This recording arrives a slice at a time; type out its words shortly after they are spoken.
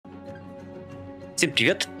Всем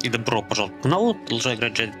привет и добро пожаловать к каналу. Продолжаю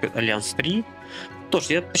играть Jagged Альянс 3. Что ж,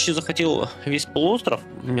 я почти захватил весь полуостров.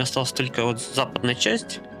 У меня осталась только вот западная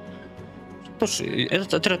часть. Что ж,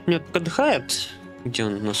 этот отряд меня подыхает. Где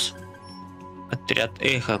он у нас? Отряд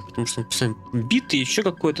Эхо. Потому что он постоянно битый, еще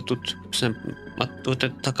какой-то тут. Вот эта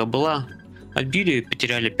атака была. Отбили,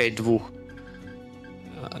 потеряли 5-2.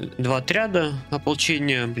 Два отряда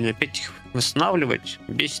ополчения. Блин, опять их восстанавливать.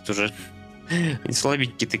 Бесит уже. Они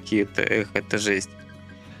слабенькие такие, это жесть.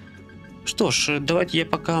 Что ж, давайте я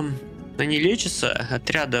пока они лечатся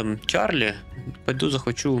отрядом Чарли, пойду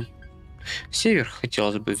захвачу север,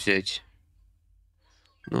 хотелось бы взять.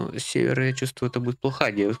 Но север, я чувствую, это будет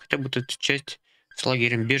плохая идея. Хотя бы эту часть с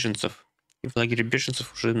лагерем беженцев. И в лагере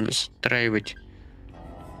беженцев уже настраивать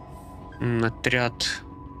отряд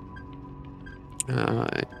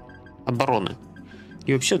обороны.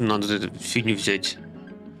 И вообще надо эту фигню взять.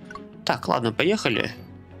 Так, ладно, поехали.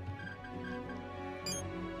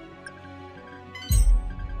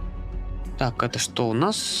 Так, это что у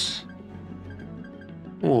нас?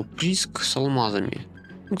 О, прииск с алмазами.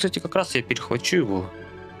 Ну, кстати, как раз я перехвачу его.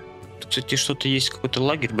 Тут, кстати, что-то есть, какой-то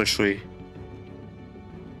лагерь большой.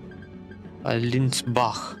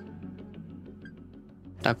 Линцбах.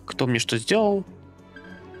 Так, кто мне что сделал?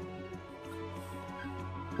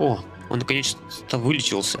 О, он наконец-то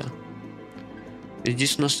вылечился.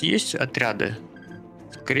 Здесь у нас есть отряды?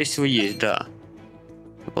 Скорее всего, есть, да.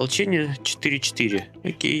 Ополчение 4-4.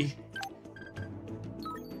 Окей.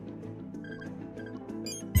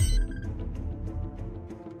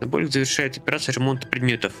 Добольник завершает операцию ремонта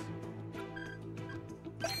предметов.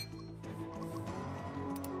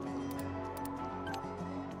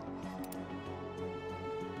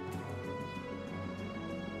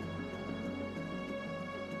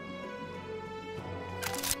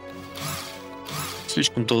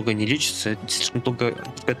 Слишком долго не лечится, слишком долго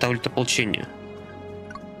подготавливает ополчение.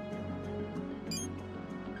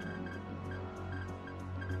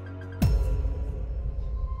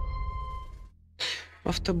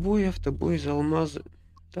 Автобой за алмазы.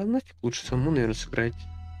 Да нафиг, лучше саму, наверное, сыграть.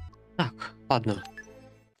 Так, ладно.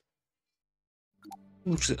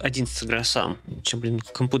 Лучше один сыграю сам, чем, блин,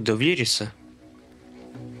 компот довериться.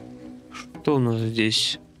 Что у нас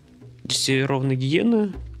здесь? Здесь ровно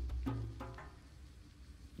гиены.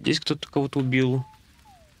 Здесь кто-то кого-то убил.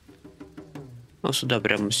 Ну, сюда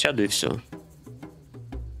прямо сяду и все.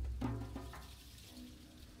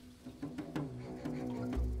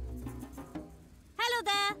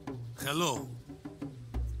 Hello.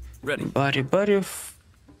 Ready. Барри.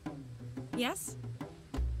 Yes?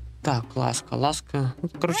 Так, ласка. Ну,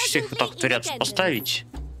 короче, всех вот так вот рядом поставить.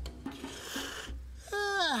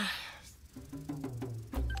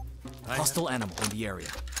 Hostile animal in the area.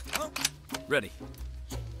 Ready.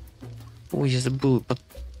 Ой, я забыл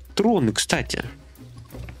патроны, кстати.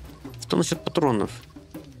 Что насчет патронов?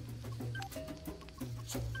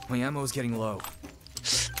 My ammo is getting low.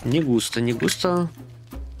 Не густо.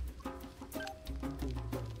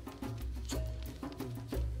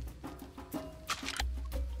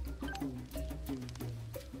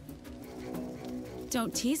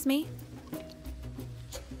 Don't tease me.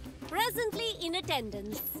 Presently in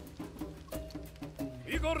attendance.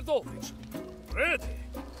 Igor Dolphins, ready.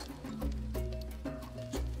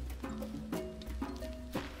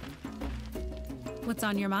 What's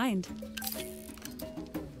on your mind?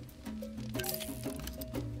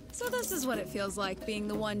 So this is what it feels like being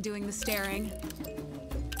the one doing the staring.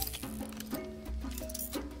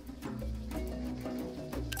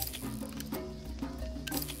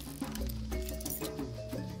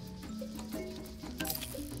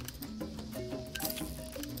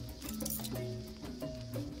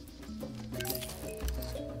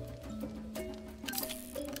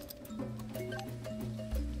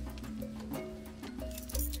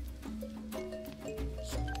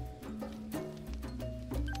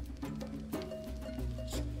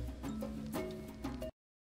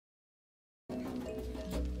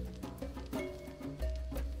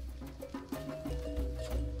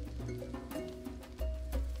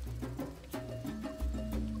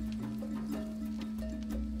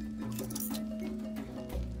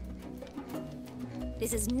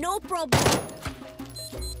 This is no problem.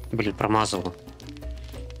 Блин, промазывал.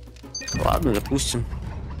 Ладно, допустим.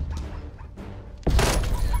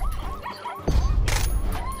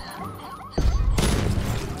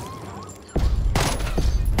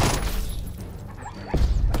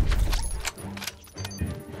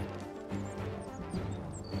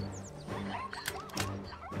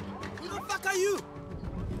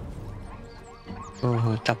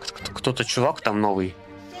 Так, кто-то чувак там новый.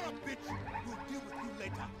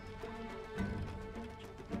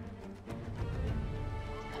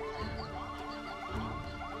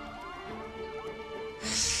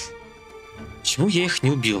 Почему я их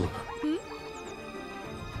не убил?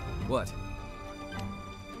 What?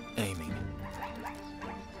 Aiming.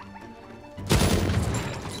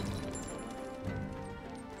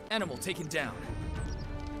 Animal taken down.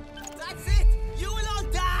 That's it! You will all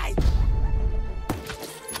die!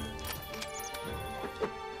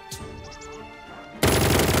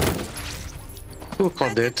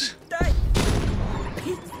 Выкладывает. Die!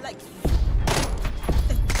 Pigs like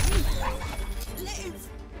live!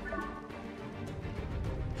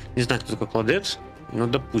 Не знаю, кто такой кладет, но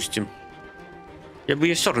допустим. Я бы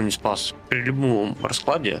ее все равно не спас при любом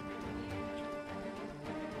раскладе.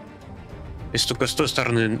 Если только с той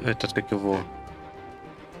стороны этот, как его...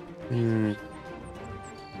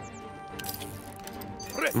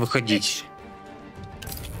 выходить.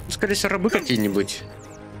 Скорее всего, рабы какие-нибудь.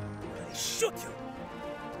 Shoot you.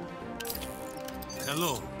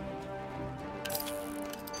 Hello.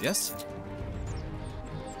 Yes?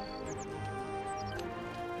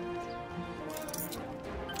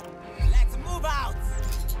 Let's move out!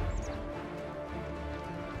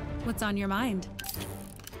 What's on your mind?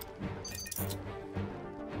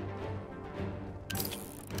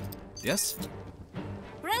 Yes?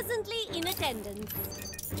 Presently in attendance.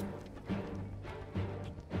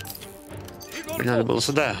 Надо было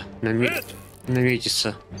сюда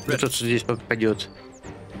наметиться. Да тот здесь попадет.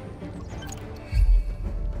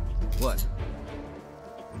 What?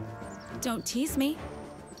 Don't tease me.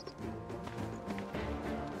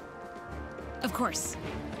 Of course.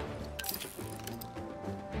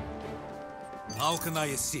 How can I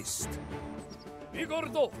assist? Igor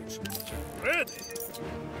Dolphins. Ready.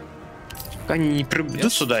 Пока они не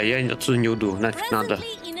придут сюда, я отсюда не уйду. Нафиг надо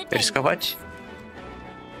Presently in attendance. рисковать.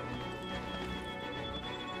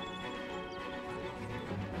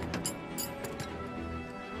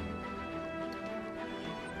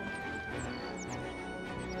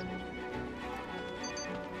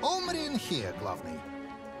 Умрин here, главный.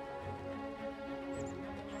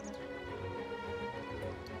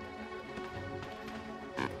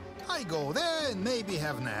 I go there and maybe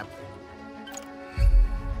have nap.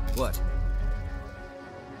 What?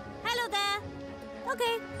 Hello there.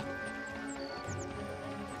 Okay.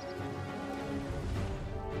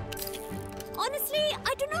 Honestly,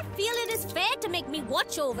 I do not feel it is fair to make me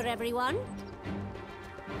watch over everyone.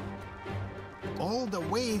 All the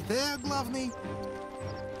way there, главный.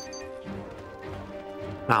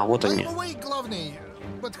 А, вот они. I'm awake, главный,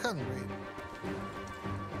 but hungry.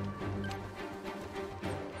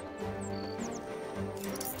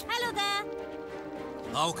 Hello there.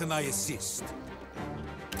 How can I assist?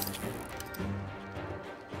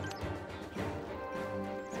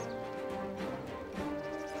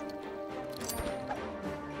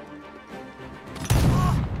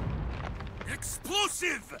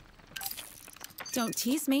 Explosive! Don't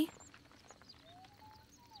tease me.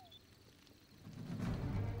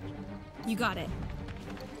 You got it.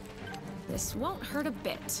 This won't hurt a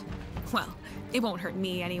bit. Well, it won't hurt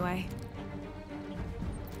me anyway.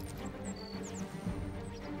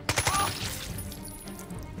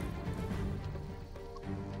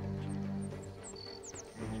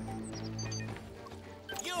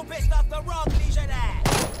 You pissed off the wrong legionnaire!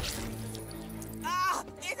 Ah!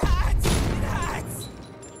 It hurts! It hurts!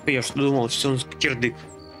 Я что думал, что он кирдык.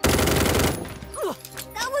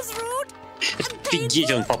 That was rude. and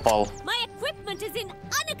Офигеть, он painful. попал. My equipment is in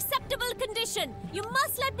unacceptable condition. You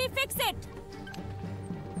must let me fix it.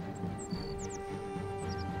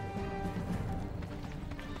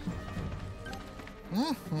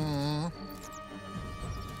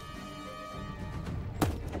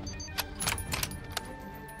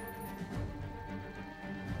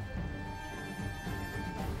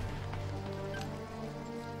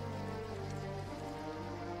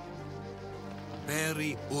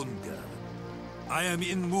 Very under. I am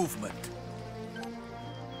in movement.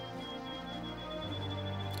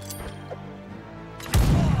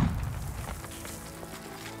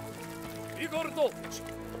 Igor Dolphins.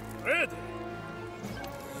 Ready.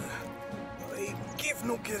 I give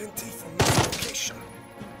no guarantee from this location.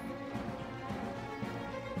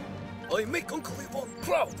 I make Uncle Yvonne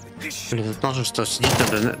proud with this shit. Блин, знал же, что сидеть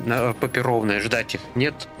надо на попе ровно и ждать их.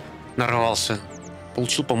 Нет, нарвался.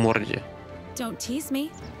 Получил по морде. Don't tease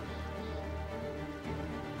me.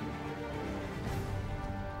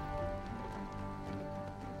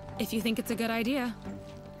 If you think it's a good idea.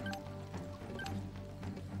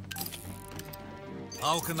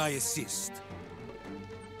 How can I assist?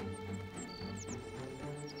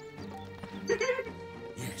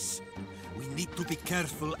 Yes, we need to be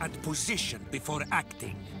careful and positioned before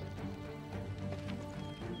acting.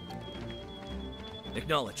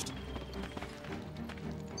 Acknowledged.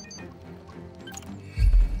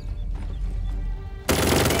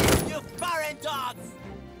 foreign dogs!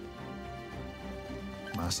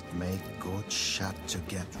 Must make good shot to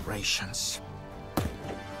get rations.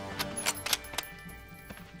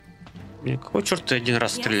 Какой черт ты один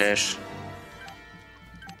раз стреляешь?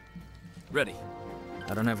 Ready.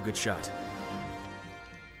 I don't have a good shot.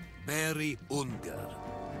 Very Unger.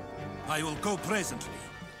 I will go presently.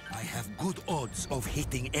 I have good odds of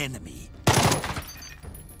hitting enemy.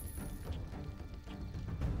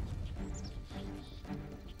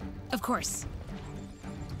 Of course.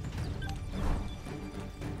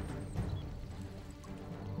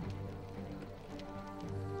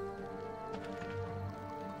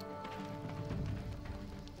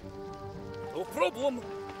 No problem.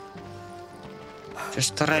 Сейчас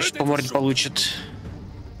стараешься по морде получит.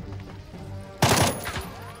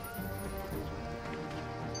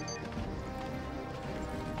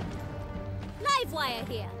 Live wire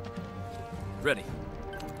here. Ready.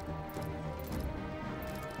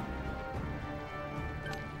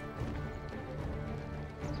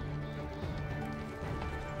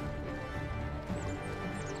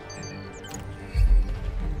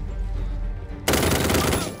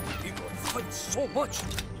 Igor fights so much.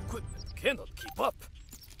 Equipment cannot keep up.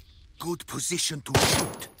 Good position to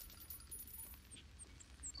shoot.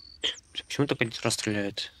 Почему только один раз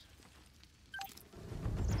стреляет?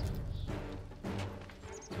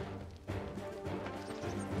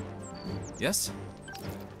 Yes?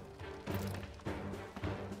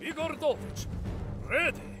 Igordovich,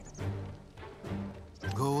 ready.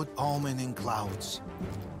 Good omen in clouds.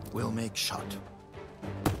 We'll make shot.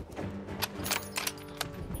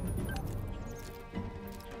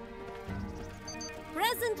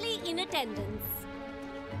 Presently in attendance.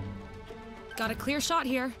 Got a clear shot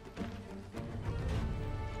here.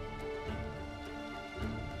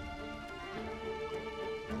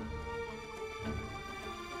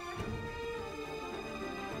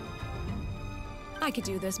 I could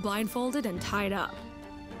do this blindfolded and tied up.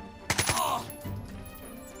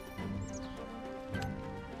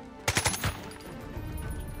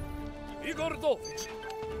 Igordovich,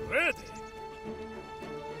 ready.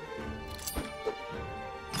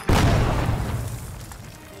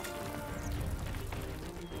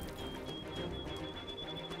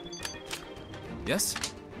 Yes?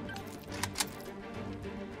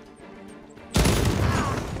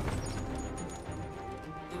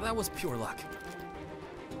 That was pure luck.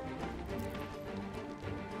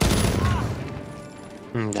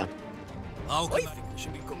 Да. How I can I... think we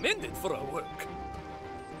should be commended for our work.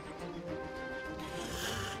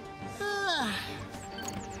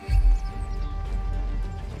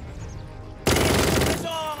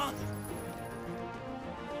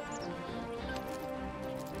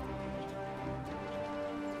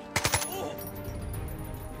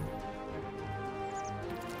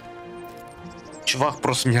 Чувак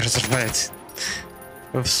просто меня разрывает.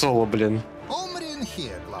 В соло, блин. Omrin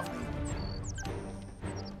here, главный.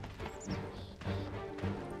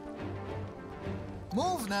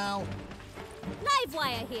 Move now. Live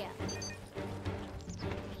wire here.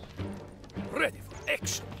 Ready for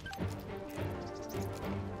action.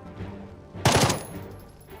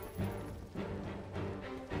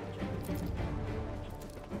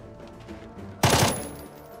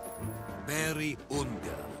 Very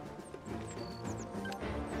Unger.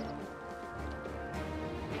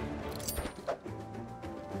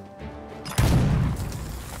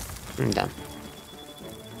 Да.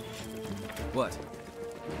 What?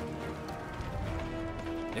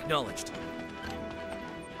 Acknowledged.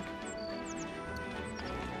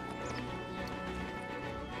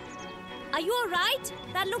 Are you alright?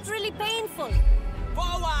 That looked really painful.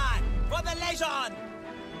 Forward! For the legion!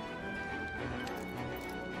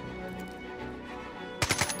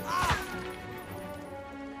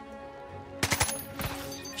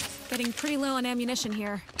 Getting pretty low on ammunition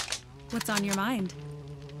here. What's on your mind?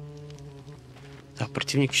 Так,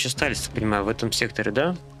 противники еще остались, так понимаю, в этом секторе,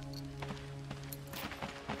 да?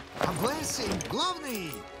 A blessing,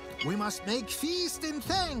 главный. We must make feast in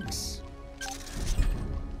thanks.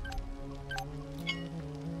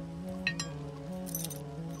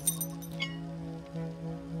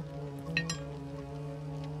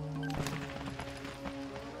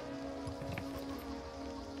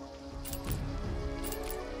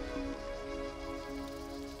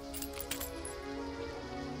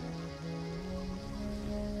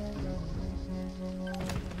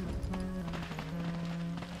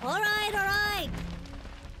 Alright, alright.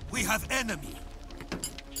 We have enemy.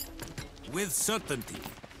 With certainty.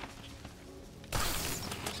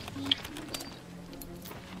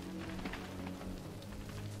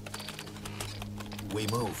 We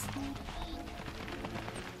move.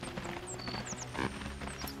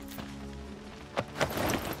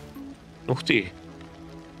 Ух ты.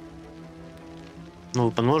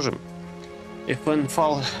 Новый поножим. FN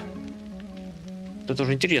фал. Это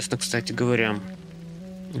уже интересно, кстати говоря.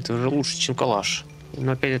 Это уже лучше, чем калаш.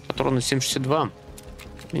 Но опять это патроны 7,62.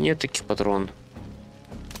 Нет таких патронов.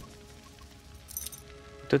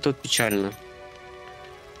 Вот это вот печально.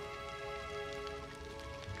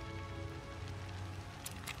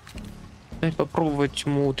 Дай попробовать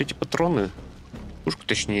ему вот эти патроны. Пушку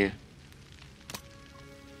точнее.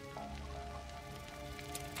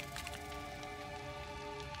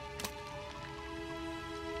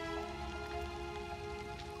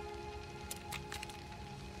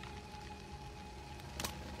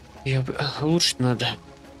 Я бы улучшить надо.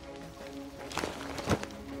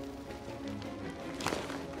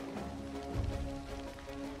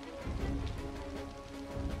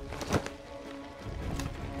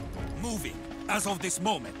 Moving as of this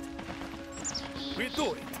moment. We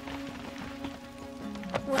do it.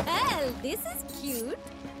 Well, this is cute.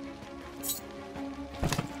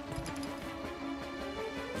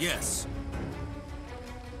 Yes.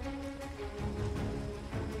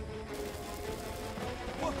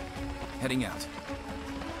 Heading out.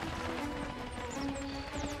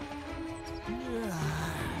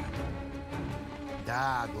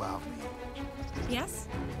 Да, главный. Yes?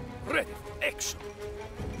 Ready for action.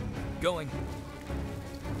 Going.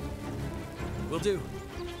 Will do.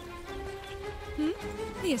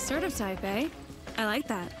 The assertive type, eh? I like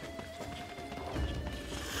that.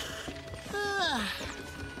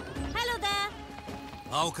 Hello there.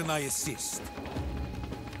 How can I assist?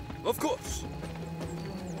 Of course.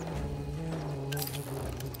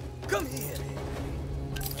 Come here.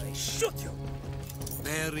 I shoot you.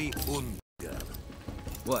 Very unger.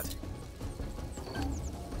 What?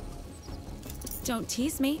 Don't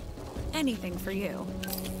tease me. Anything for you.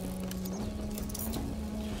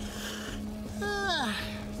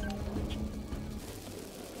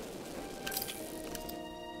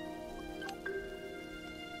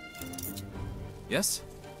 Yes?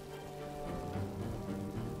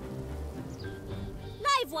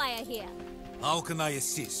 Live wire here. How can I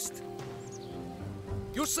assist?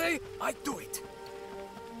 You say, I do it.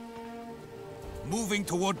 Moving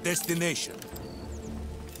toward destination.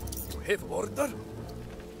 You have order?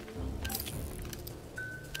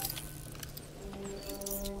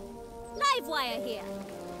 Live wire here.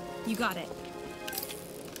 You got it.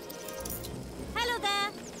 Hello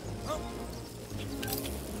there.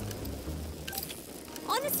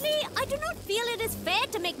 Honestly, I do not feel it is fair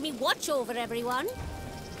to make me watch over everyone.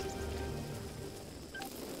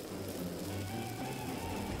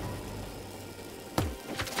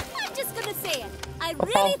 I'm just gonna say it. I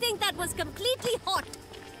really think that was completely hot.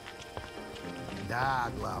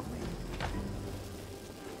 Да, главный.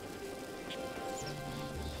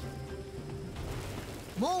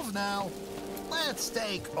 Move now. Let's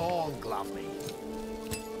take all, главный.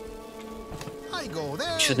 I go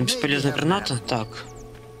there. Еще одна бесполезная граната. Так.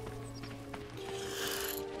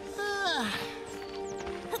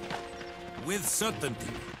 With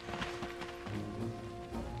certainty.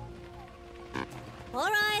 All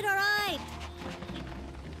right.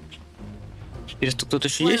 Интересно, кто-то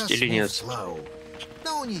еще есть или нет?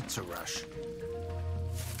 No need to rush.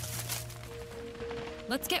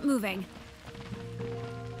 Let's get moving.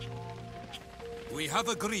 We have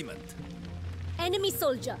agreement. Enemy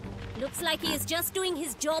soldier. Looks like he is just doing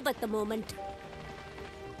his job at the moment.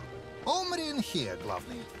 Omrin here,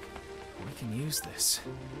 главный. We can use this.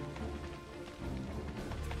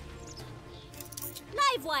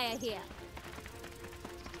 Live wire here.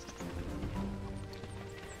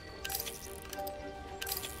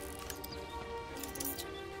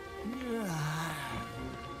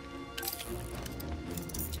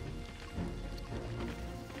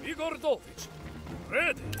 Igordovich.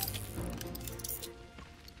 Ready.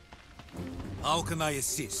 How can I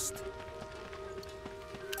assist?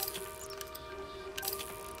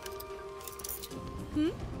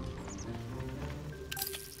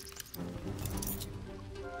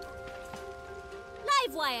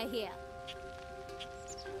 Live wire here.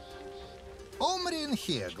 Omrin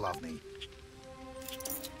here, главный.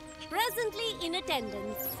 Presently in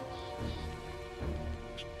attendance.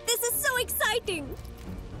 This is so exciting!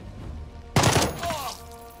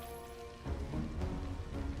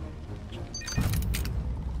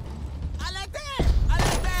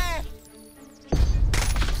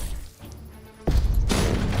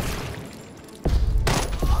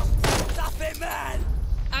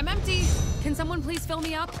 I'm empty. Can someone please fill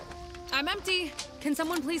me up? I'm empty. Can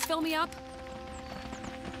someone please fill me up?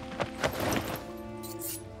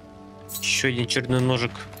 Еще один черный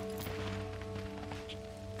ножик.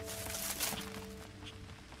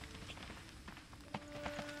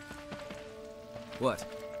 What?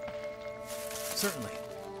 Certainly.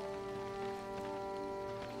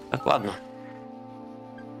 Так, ладно.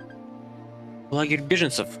 Лагерь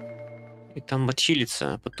беженцев. И там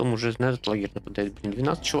отхилиться, а потом уже на этот лагерь нападает. Блин,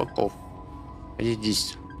 12 чуваков. А здесь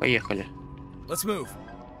 10. Поехали. Let's move.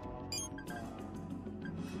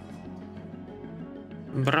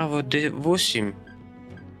 Браво D8.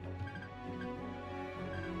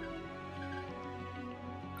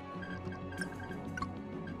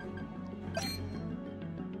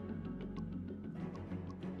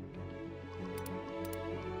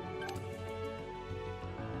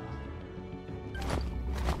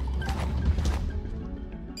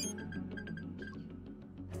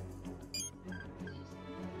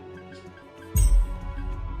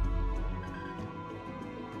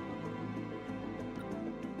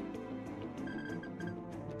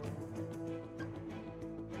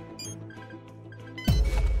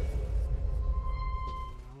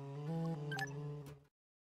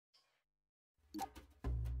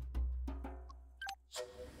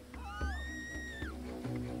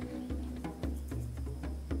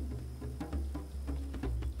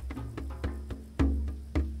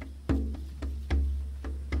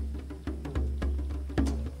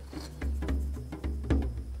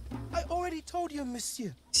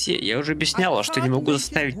 Все, я уже объясняла, что не могу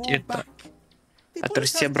заставить это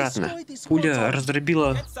отрасти обратно. Пуля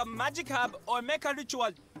раздробила...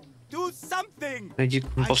 Найди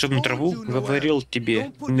волшебную траву, говорил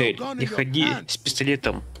тебе, Нель, не ходи с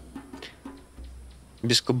пистолетом.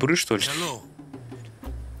 Без кобуры, что ли?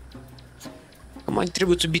 Команде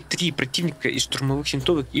требуется убить 3 противника из штурмовых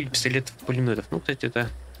винтовок или пистолетов-пулеметов. Ну, кстати, это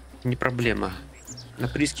не проблема. На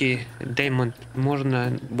прииске Даймонд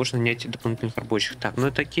можно больше нанять дополнительных рабочих. Так, ну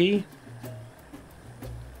это окей.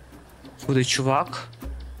 Какой-то чувак.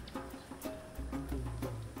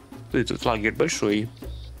 Этот лагерь большой.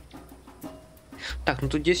 Так, ну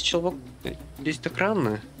тут 10 человек, 10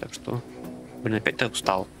 экрана, так что... Блин, опять так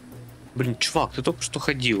устал. Блин, чувак, ты только что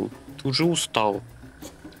ходил. Ты уже устал.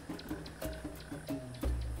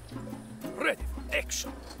 Ready. Action.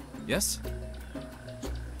 Yes?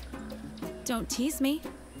 Don't tease me.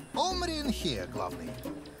 Omrin here, главный.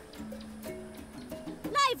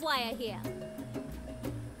 Live wire here.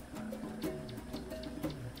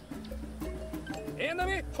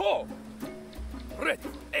 Enemy home. Ready.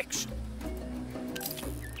 Action.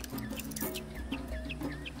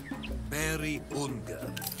 Very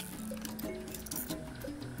hunger.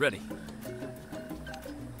 Ready.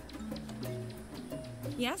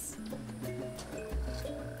 Yes?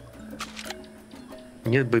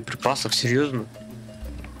 Нет боеприпасов, серьезно?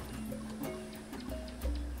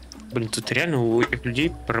 Блин, тут реально у этих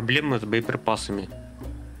людей проблемы с боеприпасами.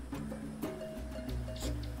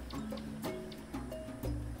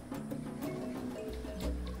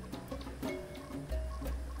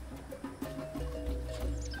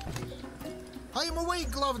 I'm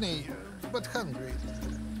awake, главный, but hungry.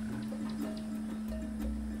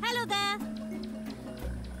 Hello there.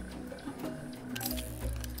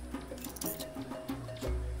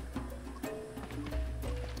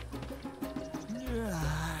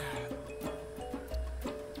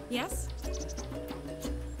 Yes?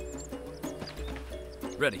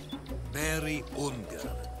 Ready. Very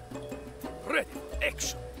hunger. Ready.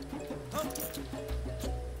 Action.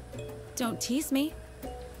 Don't tease me.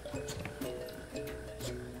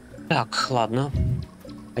 Так, ладно.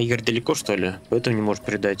 А Игорь далеко, что ли? Поэтому не может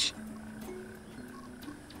передать.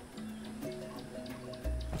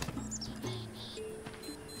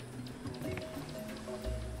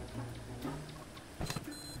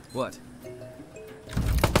 What?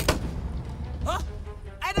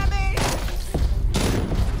 Enemy!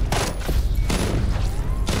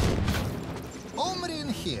 Omrin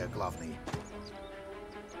here, главный.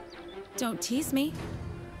 Don't tease me.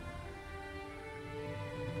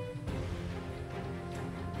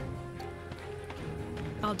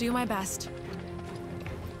 I'll do my best.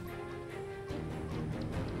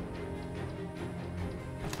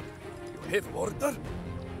 You have order?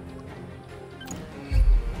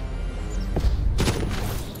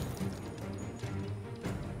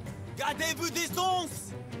 Gardez-vous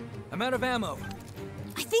distance! I'm out of ammo.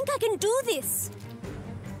 I think I can do this.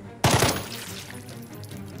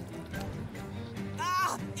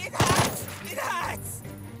 Ah! It hurts! It hurts!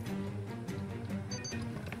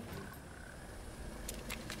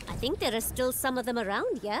 I think there are still some of them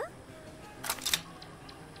around, yeah?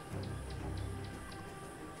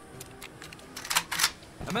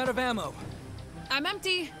 I'm out of ammo. I'm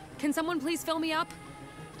empty. Can someone please fill me up?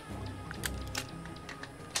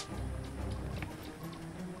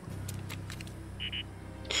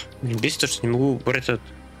 Блин, бесит, что не могу брать этот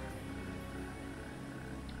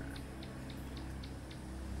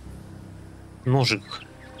Ножик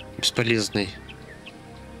бесполезный.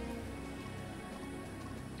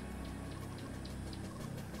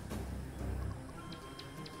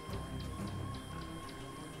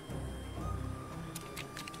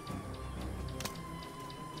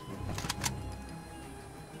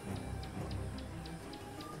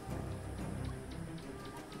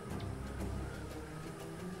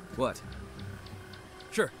 What?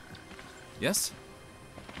 Sure. Yes?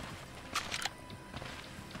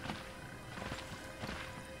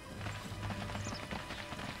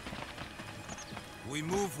 We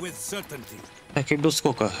move with certainty. Так, я бил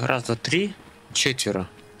сколько? Раз, два, три, четверо.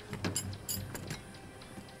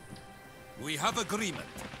 We have agreement.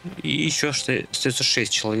 И еще что остается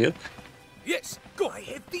 6 человек. Yes, go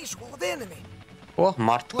ahead, visual the enemy. О,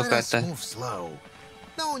 Марта Let us какая-то. move slow.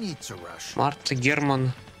 No need to rush. Марта,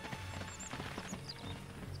 Герман.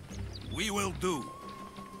 We will do.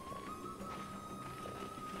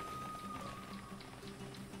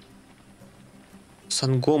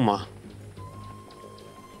 Сангома.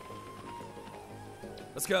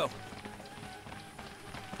 Let's go.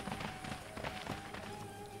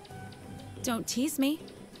 Don't tease me.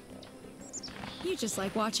 You just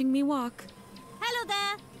like watching me walk. Hello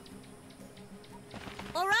there.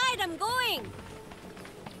 All right, I'm going.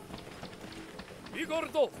 Igor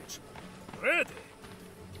Dolvich, ready.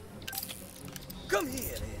 Come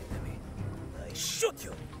here, enemy. I shoot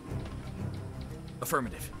you.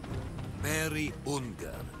 Affirmative. Mary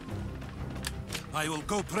Unger. I will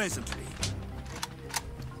go presently.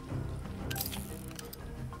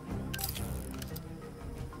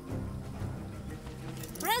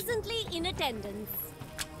 Presently in attendance.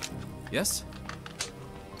 Yes?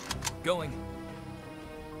 Going.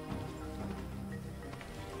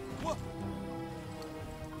 What?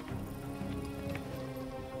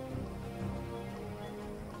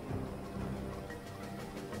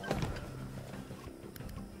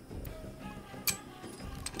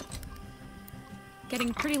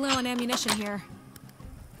 Getting pretty low on ammunition here.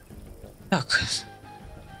 Так.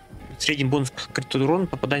 Средний бонус к урон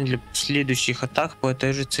попадание для следующих атак по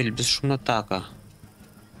этой же цели. Бесшумная атака.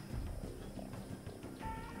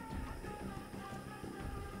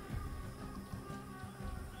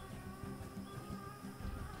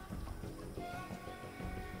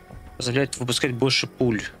 Позволяет выпускать больше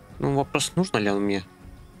пуль. Ну, вопрос, нужно ли он мне?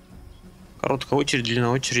 Короткая очередь, длинная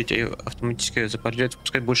очередь автоматически позволяет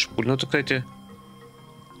выпускать больше пуль. Ну, это, кстати,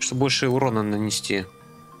 чтобы больше урона нанести.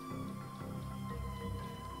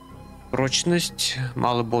 Прочность,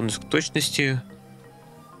 малый бонус к точности,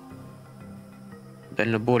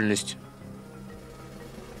 дальнобойность.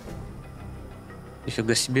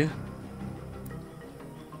 Нифига себе.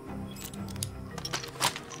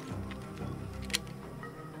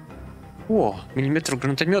 О, миллиметр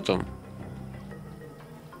гранатометом.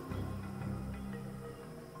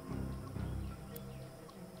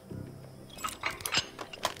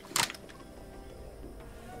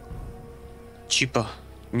 Чипа.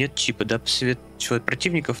 Нет чипа, да, свет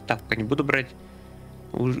противников. Так, пока не буду брать.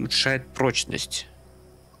 Улучшает прочность.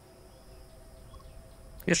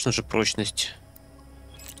 Конечно же, прочность.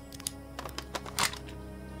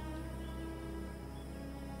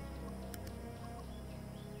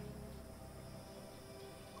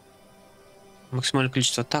 Максимальное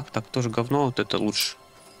количество атак, так тоже говно, вот это лучше.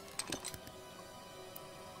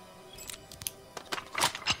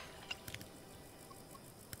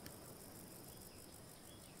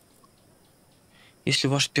 Если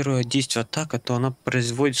ваше первое действие атака, то она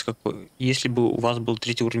производится, как если бы у вас был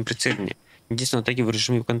 3-й уровень прицеливания. Единственное, атаки в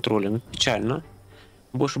режиме контроля. Ну, печально.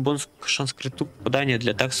 Больше бонус шанс криту попадания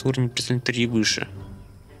для атак с уровнем прицеливания 3 и выше.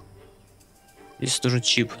 Здесь нужен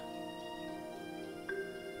чип.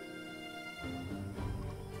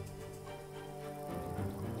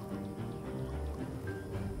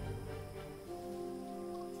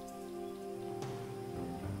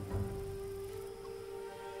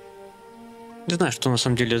 Не знаю, что на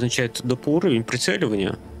самом деле означает доп. Уровень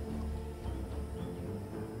прицеливания.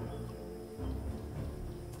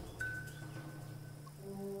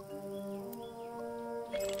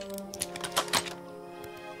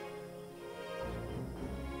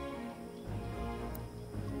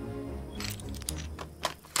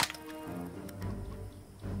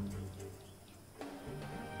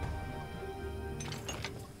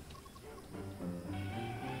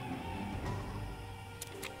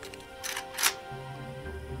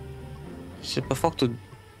 Если по факту,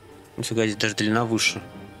 нифига, здесь даже длина выше.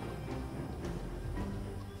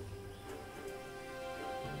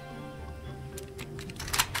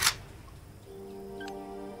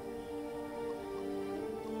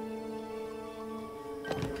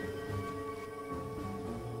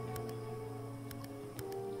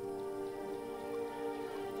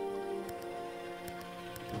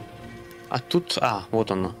 А тут... А, вот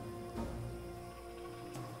оно.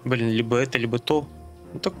 Блин, либо это, либо то.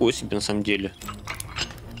 Ну, такое себе на самом деле.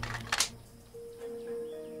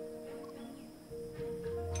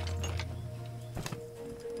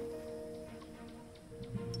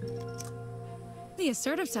 The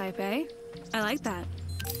assertive type, eh? I like that.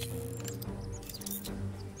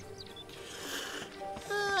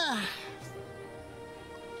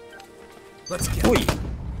 Let's get. Ой!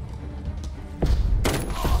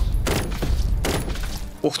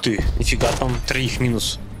 Ух ты, нифига, там троих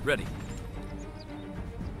минус. Ready.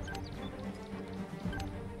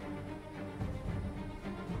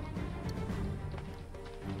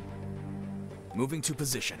 Moving to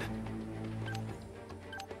position.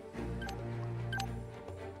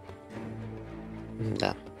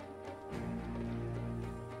 Да.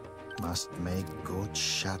 Must make good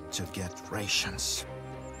shot to get rations.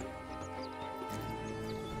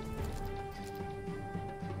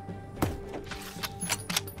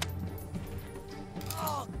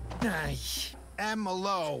 Ay, ammo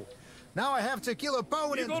low. Now I have to kill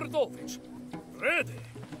opponent. Igordovich, ready.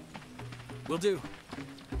 Will do.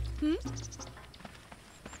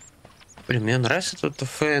 Блин, мне нравится этот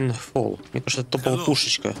фэн-фол. Мне кажется, это топовая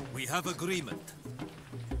пушечка. We have agreement.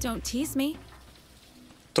 Don't tease me.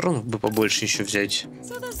 Патронов бы побольше еще взять.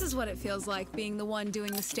 So this is what it feels like being the one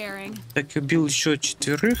doing the staring. Так, я убил еще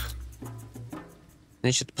 4.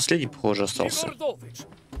 Значит, последний, похоже, остался. Igordovich,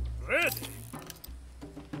 ready.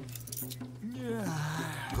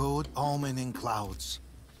 Good omen in clouds.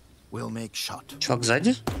 We'll make shot. Чувак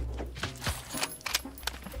сзади?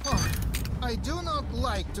 I do not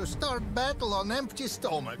like to start battle on empty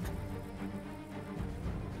stomach.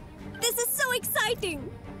 This is so exciting!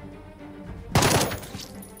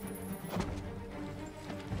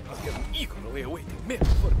 I am eagerly awaiting men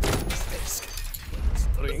for this task.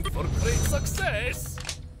 String for great success.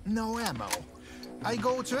 No ammo. I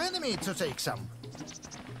go to enemy to take some.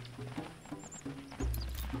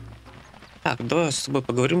 Так, давай с тобой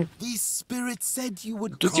поговорим. These spirits said you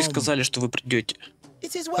would Духи come. сказали, что вы придете.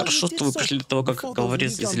 It is well Хорошо, you что did вы so пришли до того, как before those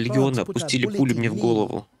головорез из Legion легиона birds put a пустили bullet пулю in мне в me.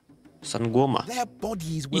 голову. Сангома. Their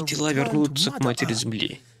bodies И will тела return вернутся to к матери Mother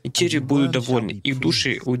земли. И те будут довольны. Их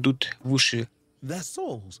души уйдут выше Their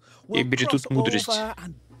souls и will обретут cross мудрость. over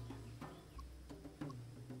and...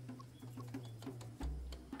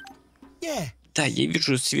 Yeah, Да, я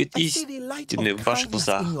вижу свет I see the light истины of в ваших kindness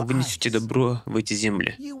глазах. in your Вы несете eyes. добро в эти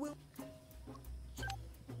земли. You will...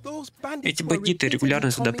 Those bandits Эти were бандиты repeatedly регулярно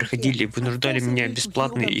сюда coming приходили и here, вынуждали меня forcing me to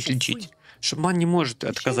бесплатно heal them их for лечить. free. Шаман не может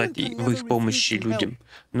отказать в их помощи людям.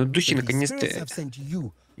 Но духи But these наконец-то spirits have sent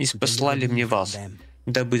you и to послали deliver мне me from вас, them.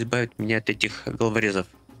 дабы избавить меня от этих головорезов.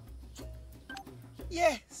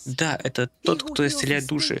 Yes. Да, это тот, кто исцеляет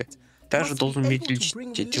души. Также должен уметь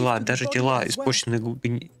лечить тела, даже тела, испорченные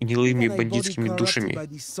гнилыми бандитскими душами.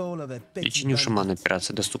 Лечению шамана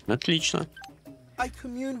операция доступна. Отлично.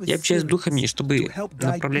 Я общаюсь с духами, чтобы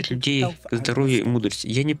направлять людей к здоровью и мудрости.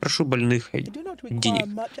 Я не прошу больных денег,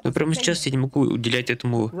 но прямо сейчас я не могу уделять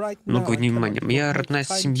этому много внимания. Моя родная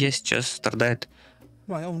семья сейчас страдает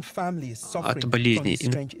от болезней, и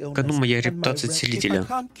на кону моя репутация целителя.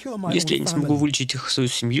 Если я не смогу вылечить их свою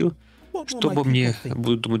семью, что обо мне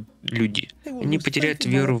будут думать люди? Они потеряют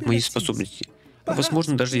веру в мои способности.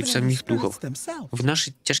 Возможно, даже и в самих духов. В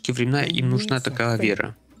наши тяжкие времена им нужна такая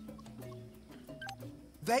вера.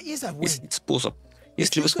 Есть способ.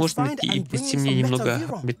 Если вы сможете найти и принести мне немного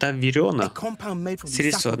метавериона,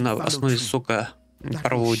 средство на основе сока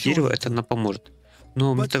парового дерева, это нам поможет.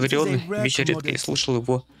 Но метаверион — вещь редкая. Я слышал,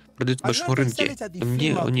 его продают в большом рынке, но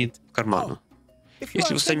мне он не в карману.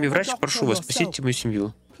 Если вы сами врач, прошу вас, спасите мою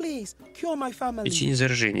семью. Лечение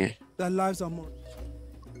заражения.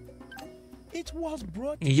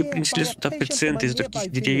 Ее принесли сюда пациенты из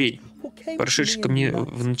других деревень, прошедшие ко мне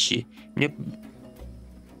в ночи.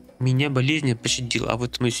 Меня болезнь пощадила, а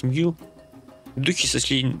вот мою семью духи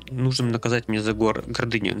сочли нужным наказать меня за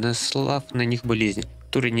гордыню, наслав на них болезнь,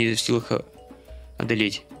 которая не в силах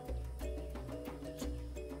одолеть.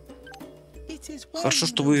 Хорошо,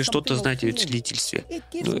 что вы что-то знаете о целительстве.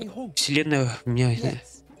 Но Вселенная меня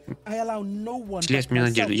вселяет мне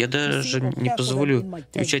надежду. Я даже не позволю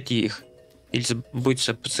изучать их или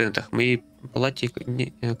заботиться о пациентах. В моей палате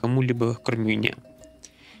кому-либо, кроме меня.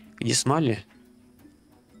 Где Смайли?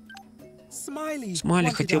 Смайли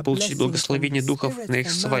хотел получить благословение духов на их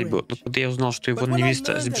свадьбу, но когда я узнал, что его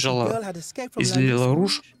невеста сбежала из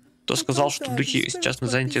Лиларуш, то сказал, что духи сейчас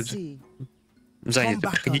заняты.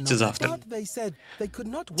 Приходите завтра.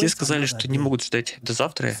 Те сказали, что не могут ждать до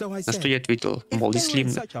завтра, на что я ответил, мол, если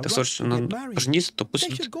им достаточно пожениться, то пусть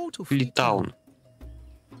идут в Литаун.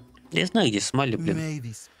 Я знаю, где Смайли,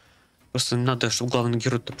 блин. Просто надо, чтобы главный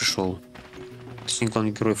герой-то пришел. Точнее,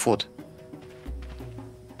 главный герой фот.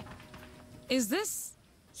 Is this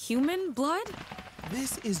human blood?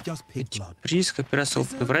 This is just pig blood. Приз, операция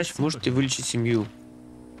опытный врач, можете вылечить семью.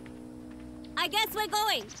 I guess we're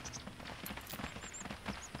going.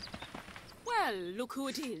 Well, look who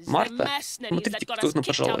it is. Марта, смотрите, кто к нам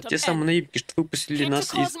пожаловал. Те самые наивки, что выпустили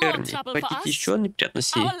нас из Эрни. Хотите еще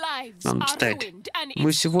неприятностей нам доставить?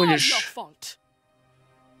 Мы всего лишь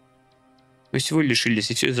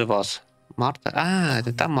лишились, и все из-за вас. Марта? А,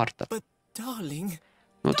 это та Марта.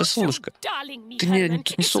 Ну это солнышко. Ты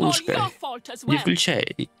не солнышко. Не включай.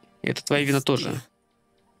 И это твоя вина тоже.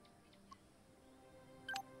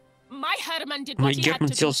 Мой Герман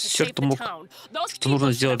сделал все, что мог, что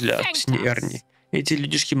нужно сделать для спасения Эрни. Эти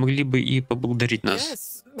людишки могли бы и поблагодарить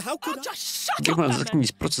нас. Герман,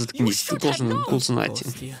 заткнись, просто заткнись. Ты должен был знать.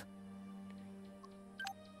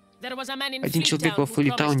 Один человек во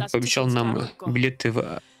Флитауне пообещал нам билеты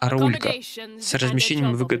в Араулька с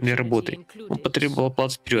размещением выгодной работы. Он потребовал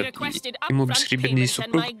оплату вперед, и ему бесхребетный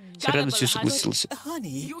супруг с радостью согласился.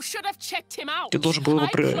 Ты должен был его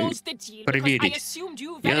проверить.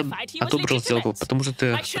 Я одобрил сделку, потому что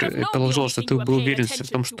ты предположил, что ты был уверен в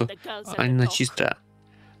том, что она чистая.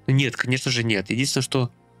 Нет, конечно же нет.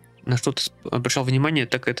 Единственное, на что ты обращал внимание,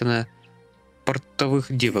 так это на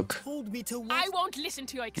портовых девок.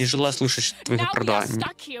 Не желаю слушать твоих оправданий.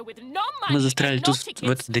 Мы застряли тут, в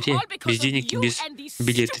этой дыре, без денег и без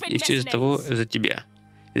билетов. И все из-за тебя.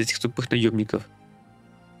 Из этих тупых наемников.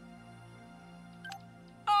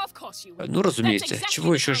 Ну, разумеется.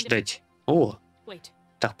 Чего еще ждать? О!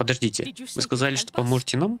 Так, подождите. Вы сказали, что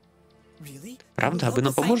поможете нам? Правда? А вы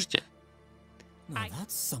нам поможете? Ну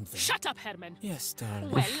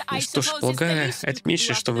что ж, полагаю, это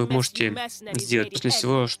меньше, что вы можете сделать после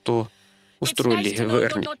всего, что устроили в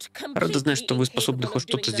Эрни. Рада знать, что вы способны хоть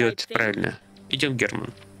что-то сделать правильно. Идем,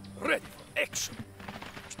 Герман.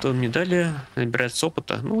 Что мне дали? Набирается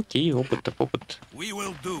опыта. Ну окей, опыт.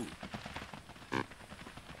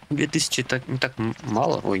 2000 так не так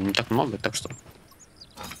мало, ой, не так много, так что.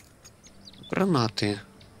 Гранаты.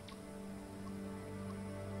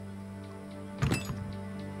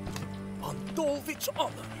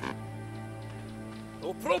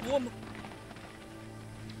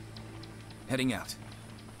 Heading out.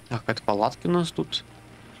 Так, это палатки у нас тут.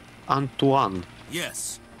 Антуан.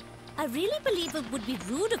 Yes. I really believe it would be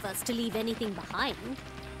rude of us to leave anything behind.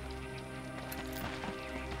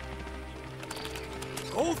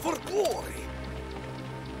 Go for glory.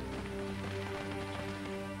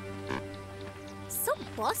 So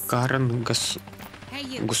bossy. Карен Гослинг.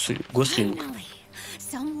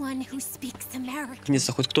 Someone who speaks American.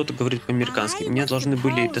 Наконец-то хоть кто-то говорит по-американски. Меня должны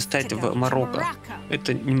были доставить в Марокко.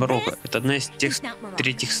 Это не Марокко, это одна из тех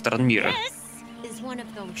третьих стран мира.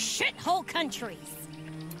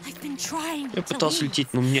 Я пытался лететь,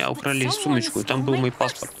 но меня украли сумочку, и там был мой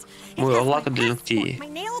паспорт. Мой лак для ногтей.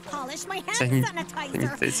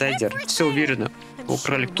 Санитайзер. Все уверенно. Вы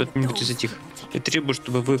украли кто-нибудь из этих. Я требую,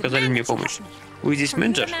 чтобы вы оказали мне помощь. Вы здесь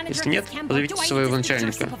менеджер? Если нет, позовите своего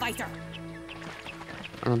начальника.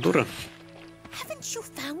 Она дура.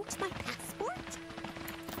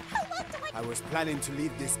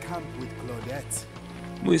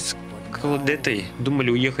 Мы с Клодетой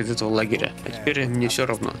думали уехать из этого лагеря, а теперь мне все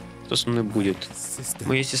равно, что со мной будет.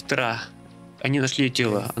 Моя сестра. Они нашли ее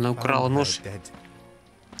тело. Она украла нож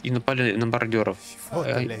и напали на мародеров.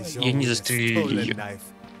 И они застрелили ее.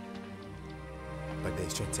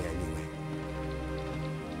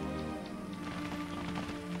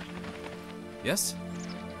 Yes?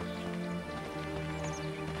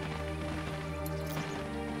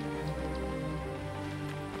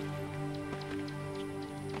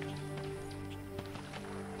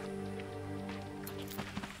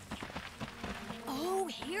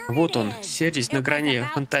 Вот он, сервис на грани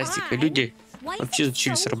фантастика. Люди вообще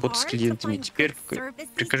учились работать с клиентами. Теперь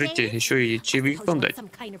прикажите еще и чаевых вам дать.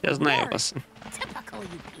 Я знаю вас.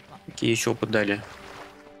 Какие еще опыт дали?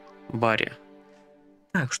 Барри.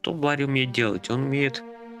 Так, что Барри умеет делать? Он умеет...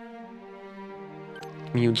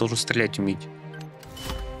 Мне должен стрелять уметь.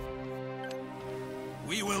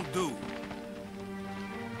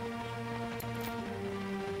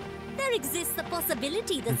 There exists the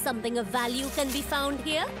possibility that something of value can be found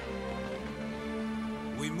here.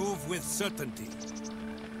 We move with certainty.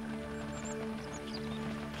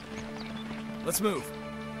 Let's move.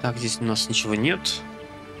 Так, здесь у нас ничего нет.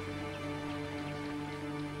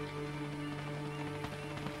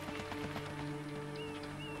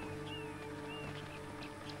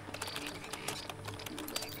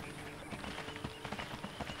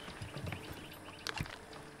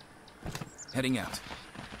 Heading out.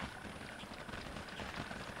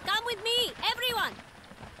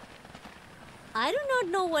 I do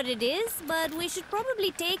not know what it is, but we should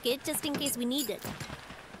probably take it just in case we need it.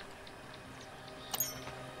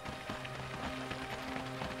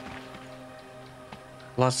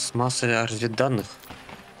 Класс с массой разведданных.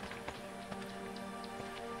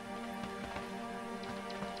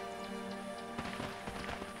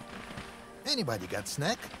 Anybody got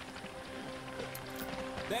snack?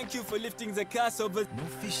 Thank you for lifting the castle, but No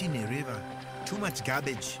fish in the river. Too much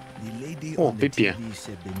garbage. The lady О, on the пипи. TV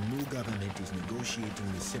said the new government is negotiating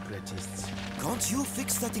with separatists. can't you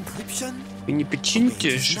fix that encryption? Вы не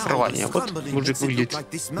почините шифрование, а вот мужик выглядит,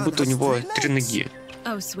 будто у него 3 ноги.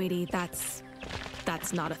 Oh, sweetie,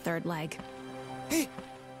 that's not a third leg.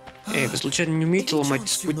 Эй, вы случайно не умеете ломать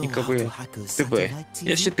спутниковые ТВ?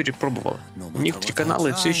 Я все перепробовал. У них 3 канала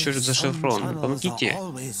и все еще зашифрованы. Помогите.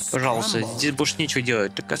 Пожалуйста, здесь больше нечего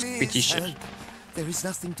делать, такая скопитища. There is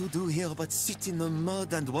nothing to do here but sit in the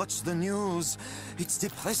mud and watch the news. It's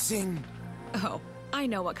depressing. Oh, I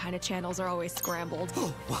know what kind of channels are always scrambled.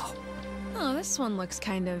 Oh, wow. Oh, this one looks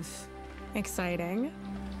kind of exciting.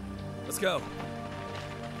 Let's go.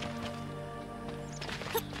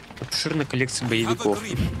 Обширная коллекция Have a боевиков.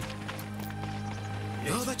 dream.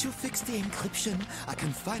 Now that you fixed the encryption, I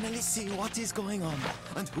can finally see what is going on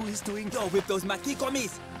and who is doing. Go with those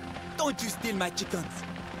makikomis. Don't you steal my chickens.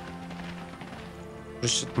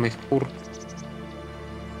 Расчет моих кур.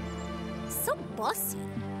 So bossy.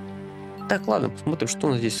 Так, ладно, посмотрим, что у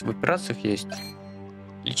нас здесь в операциях есть.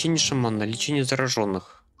 Лечение шамана, лечение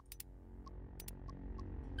зараженных.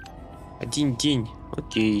 1 день.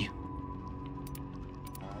 Окей. —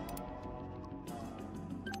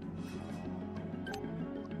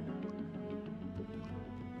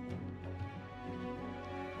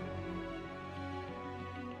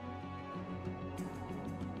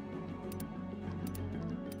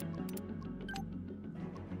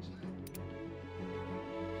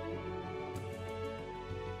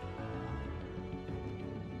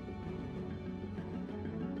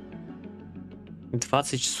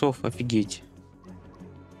 20 часов, офигеть.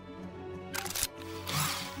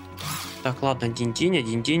 Так, ладно, 1 день и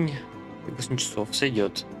 8 часов,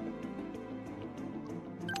 сойдет.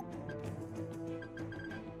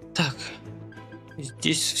 Так,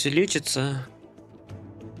 здесь все лечится.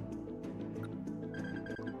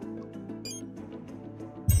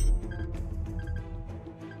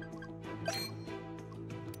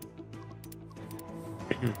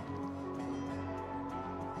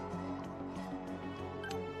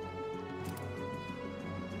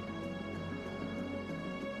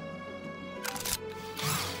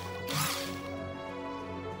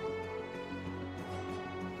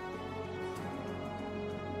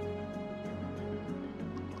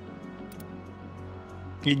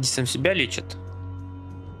 Леди сам себя лечит.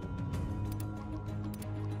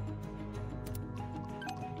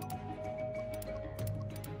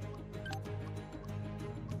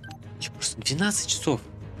 Просто 12 часов.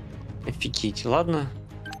 Офигеть, ладно.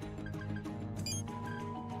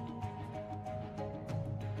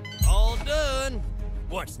 All done.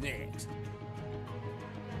 What's next?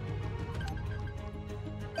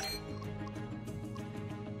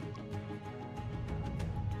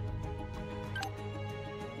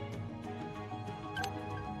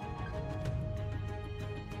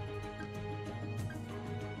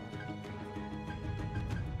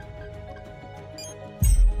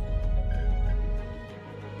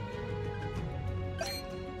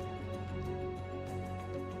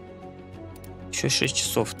 Еще 6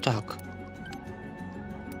 часов. Так.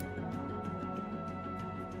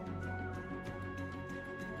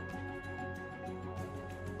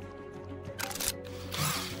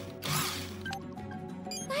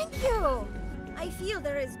 Thank you. I feel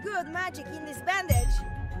there is good magic in this bandage.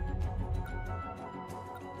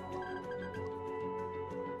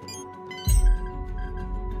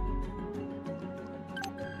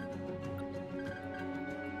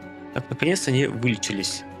 Так, наконец-то они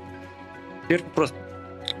вылечились. Теперь просто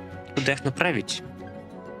куда их направить?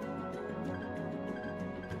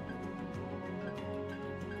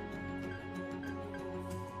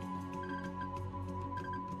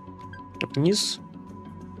 Так, вниз.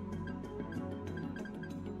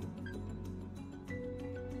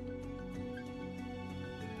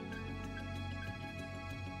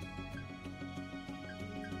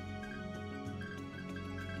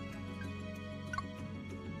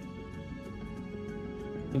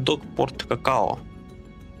 Док Порт Какао.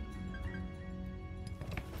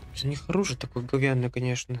 У них оружие такое говяное,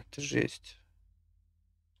 конечно. Это жесть.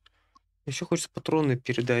 Еще хочется патроны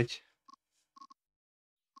передать.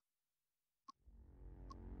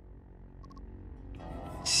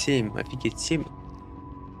 Семь, офигеть, 7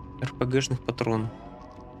 РПГшных патрон.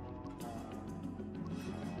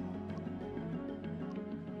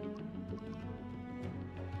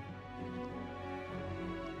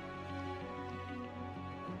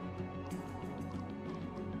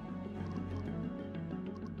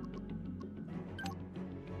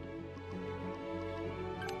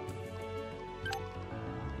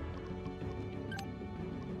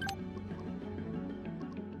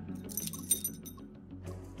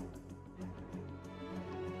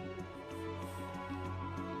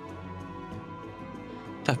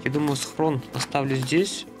 Так, я думаю, схрон оставлю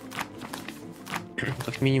здесь.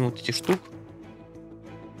 Как минимум вот этих штук.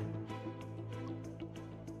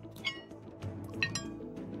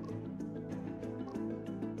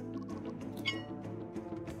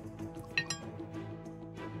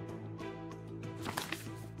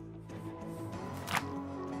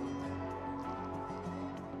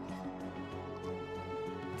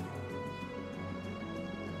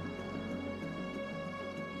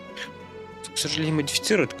 К сожалению,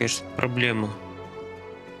 модифицировать, конечно, проблема.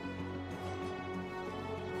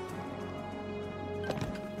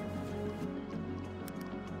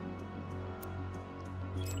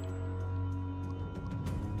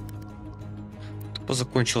 Тупо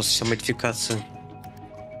закончилась вся модификация.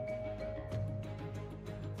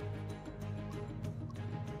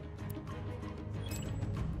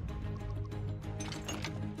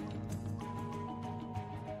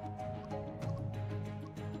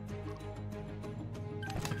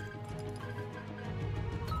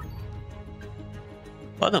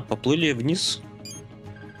 Ладно, поплыли вниз.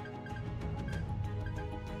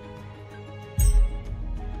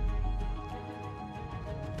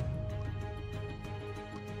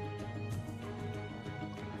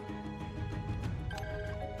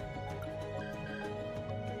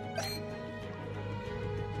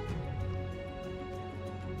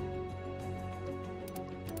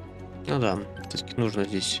 Ну да, все-таки нужно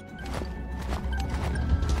здесь.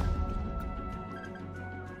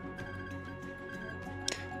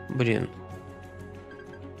 Блин.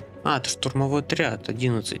 А, это штурмовой отряд,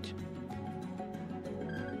 11.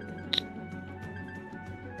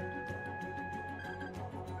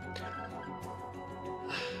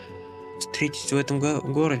 Встретить в этом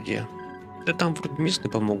городе. Да там вроде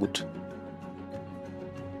местные помогут.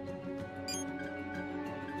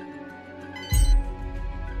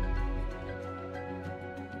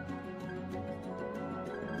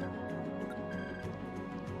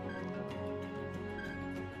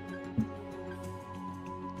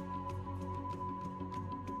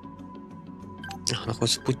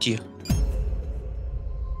 Находится в пути.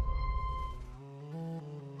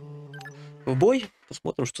 В бой.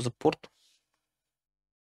 Посмотрим, что за порт.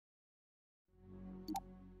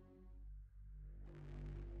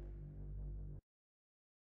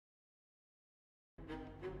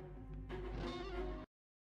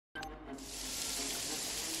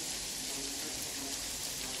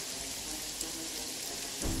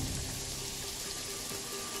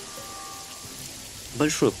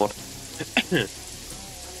 Большой порт.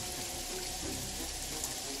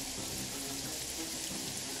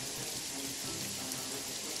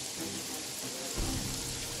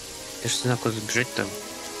 Я же не знаю, куда бежать там.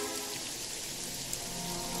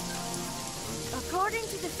 According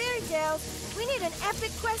to the fairy tales, we need an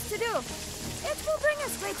epic quest to do. It will bring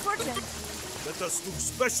us great fortune. Let us do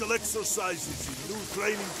special exercises in new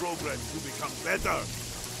training programs to become better.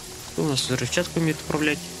 Кто у нас взрывчатку умеет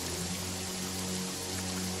управлять?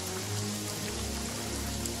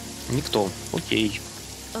 Никто. Окей.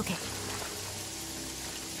 Okay.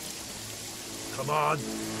 Come on.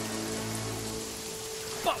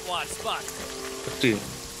 Spot watch, spot. Ух ты.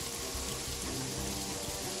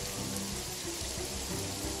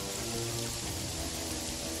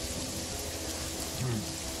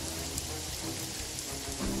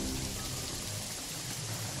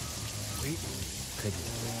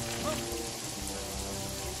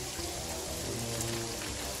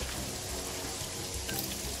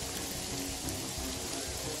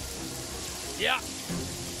 Yeah.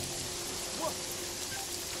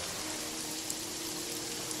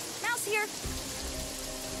 Mouse here.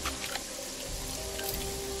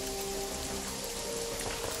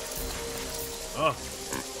 Ah.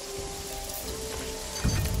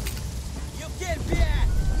 You get bad.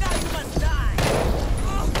 Now you must die.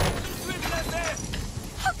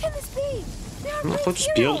 How can this be? There are Ну, great хоть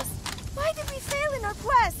успел. heroes. Why did we fail in our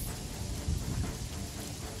quest?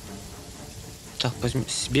 Так, возьми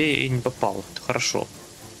себе и не попал. Это хорошо.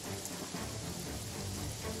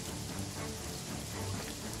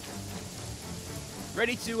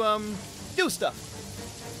 Ready to, do stuff.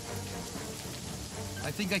 I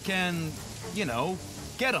think I can, you know,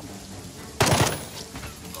 get him.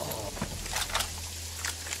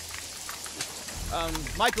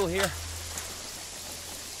 Michael here.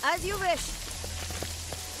 As you wish.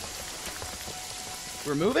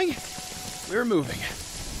 We're moving? We're moving.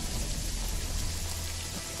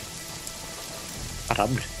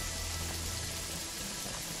 Корабль.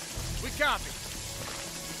 We copy.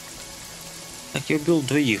 Так, я убил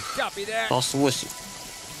двоих. Copy that. Осталось 8.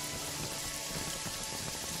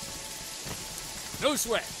 No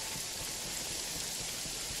sweat.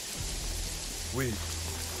 We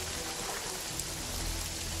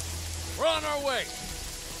We're on our way.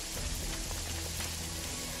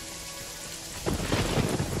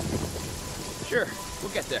 Sure,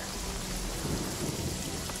 we'll get there.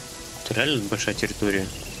 Это реально большая территория.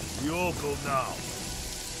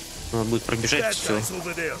 Надо будет пробежать все.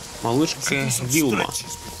 Малышка Вилма.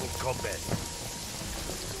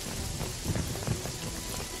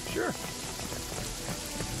 Sure.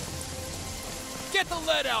 Get the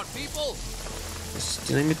lead out, people. С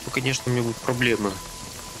динамитом, конечно, у меня будут проблемы.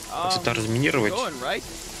 Это разминировать.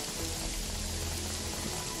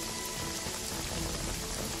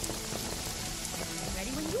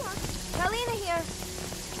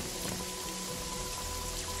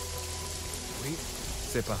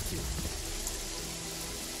 C'est parti.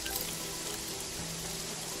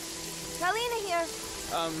 Kalina here.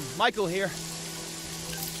 Michael here.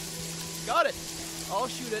 Got it. I'll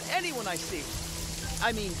shoot at anyone I see.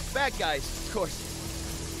 I mean, bad guys, of course.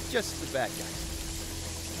 Just the bad guys.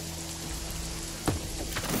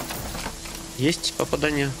 Есть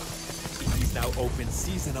попадание.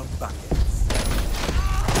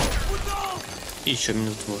 И еще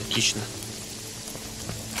минуту. Отлично.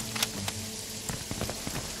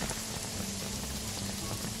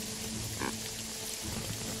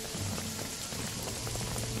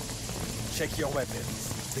 Check your weapons.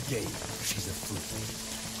 The game. She's a fool.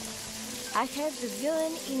 I have the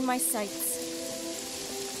villain in my sights.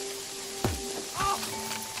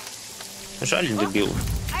 Жаль, не добил.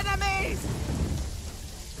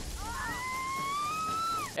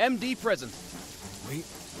 MD present. Wait.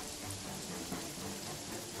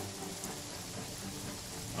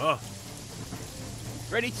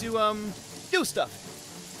 Ready to do stuff.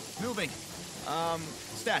 Moving.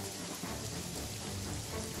 Stat.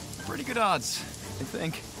 Pretty good odds, I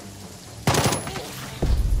think.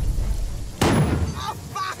 Oh,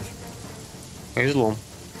 fuck! Повезло.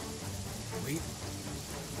 Wait.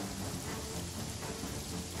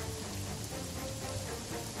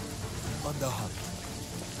 On the hunt.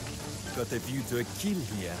 Got a view to a kill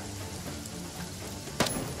here.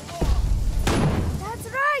 That's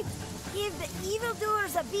right! Give the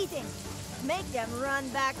evildoers a beating. Make them run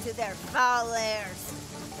back to their foul lairs.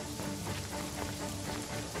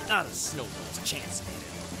 Not a snowball's chance of it.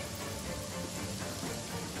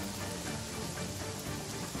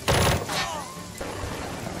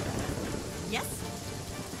 Yes?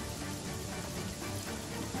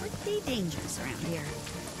 Pretty dangerous around here.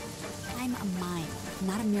 I'm a mime,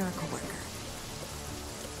 not a miracle worker.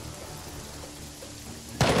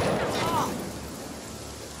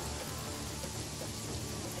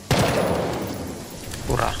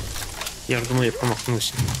 Ура. Я думаю, я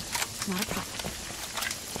промахнулся. Not a problem.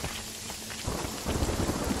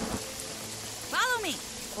 Follow me,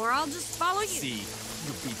 or I'll just follow you. See,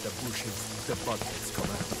 you beat the bushes, the buckets come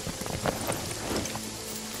out.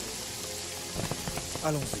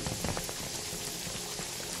 Allons-y.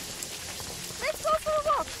 Let's go for a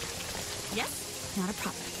walk. Yes, not a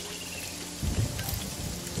problem.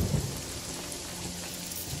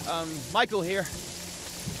 Michael here.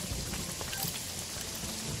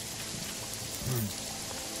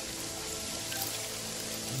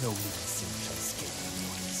 No living thing shall escape at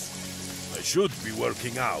once. I should be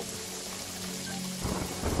working out.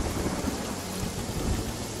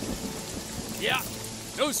 Yeah,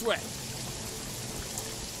 no sweat.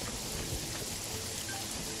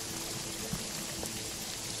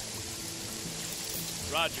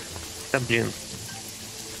 Roger. Да блин.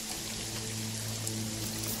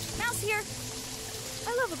 Mouse here. I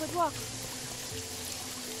love a good walk.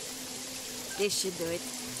 This should do it.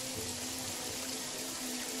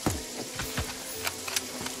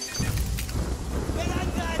 Get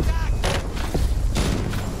under attack!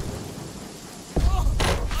 Oh,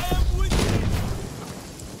 I am wounded!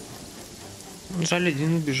 Жаль,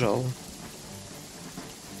 один убежал.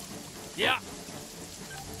 Yeah.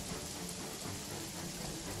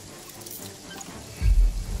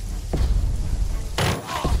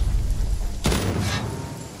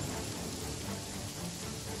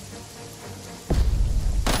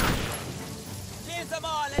 Kill them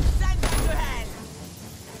all and send them to hell!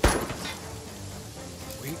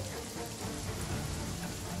 Wait.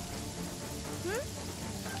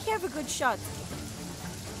 Have a good shot.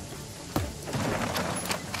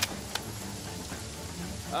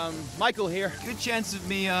 Michael here. Good chance of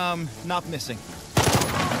me, not missing.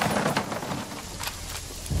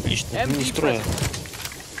 Отлично, не строя.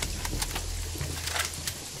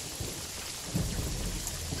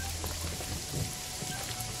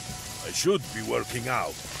 I should be working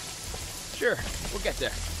out. Sure, we'll get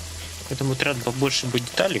there. Этому отряду побольше будет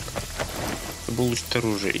деталек, чтобы улучшить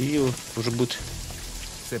оружие, и уже будет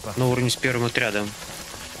C'est parti. на уровне с первым отрядом.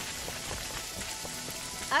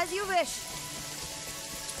 As you wish.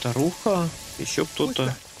 Старуха, еще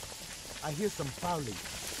кто-то. I hear some fouling.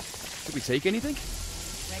 Did we take anything?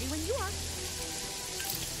 Ready when you are.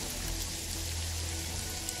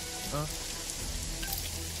 Huh?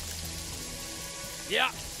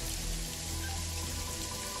 Yeah.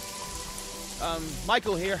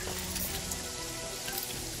 Michael here.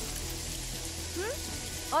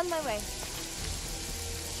 On my way.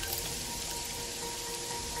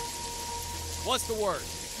 What's the word?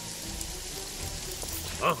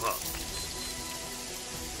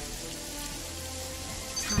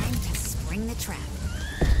 Time to spring the trap.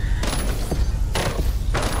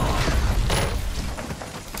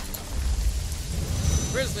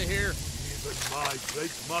 Grizzly here. Even my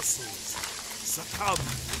great muscles succumb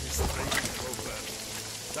to this training program.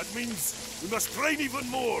 That means we must train even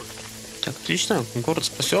more. Так, отлично, город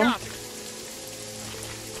спасен.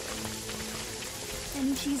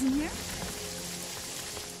 Any cheese in here?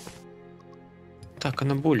 Так,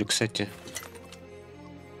 анаболи, кстати.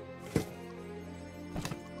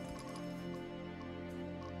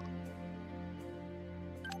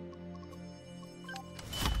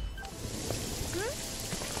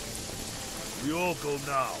 We all go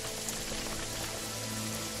now.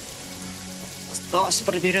 Осталось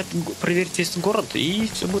проверить весь город, и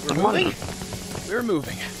все будет нормально. We're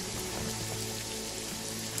moving.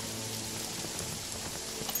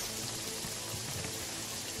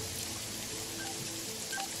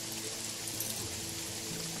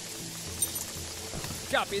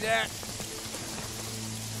 Copy that.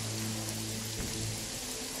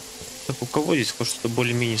 Так, у кого здесь хоть что-то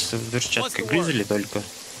более-менее с взрывчаткой? Гризли только. You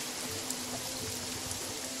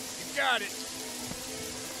got it.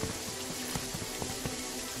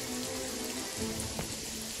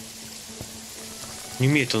 Не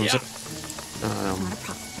умеет он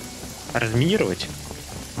разминировать.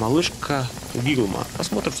 Малышка Вилма.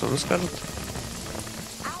 Посмотрим, что она скажет.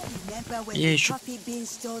 Я еще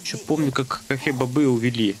помню, как кафе бобы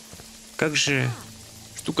увели. Как же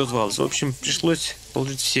штука звалась? В общем, пришлось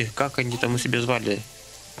положить все. Как они там у себя звали?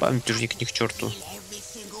 Память уже к них черту.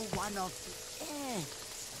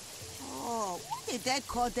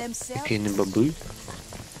 Кофейные бобы.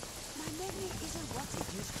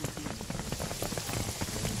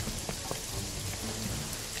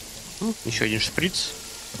 Еще один шприц.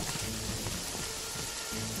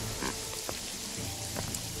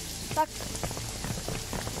 Так.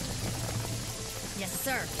 Yes,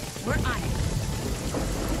 sir. We're on it.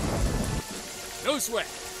 No sweat.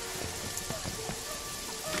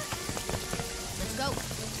 Let's go.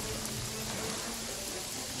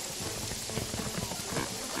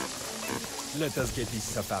 Let us get this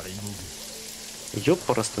safari moving.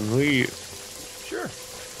 Ёппарасто, ну и Sure.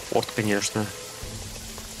 Порт, конечно.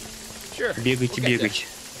 Sure. Бегать и We'll get бегать.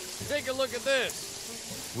 there. Take a look at this.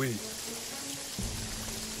 Wait.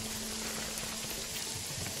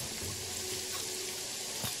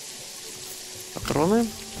 Патроны.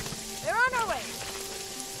 We're on our way.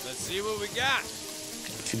 Let's see what we got.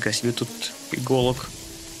 Фига себе тут иголок.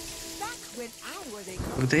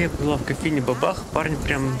 Когда я была в кофейне бабах, парни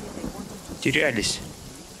прям терялись.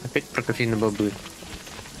 Опять про кофейные бобы.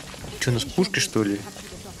 Че, у нас пушки, что ли?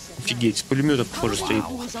 Офигеть, с пулемета, похоже, стоит.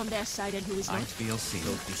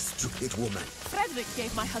 Stupid woman. Frederick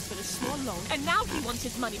gave my husband a small loan, and now he wants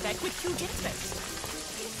his money back with huge interest.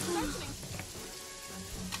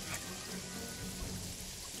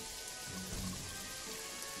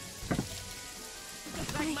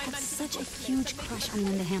 I had such a huge crush on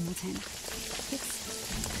Linda Hamilton. It's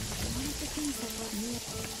one of the things that brought me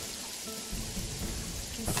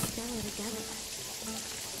and Stella together.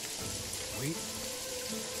 Wait.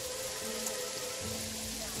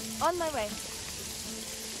 On my way.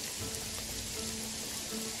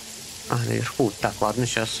 А, наверху. Так, ладно,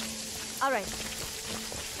 сейчас. All right.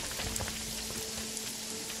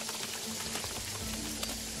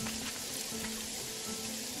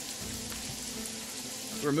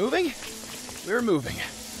 We're moving? We're moving.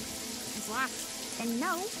 It's locked. And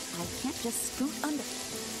no, I can't just scoot under.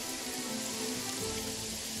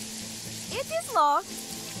 It is locked,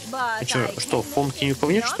 but А что, в комнате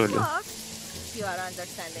никого нет, что ли? You are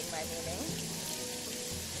understanding my meaning.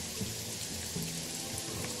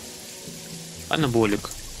 Анаболик.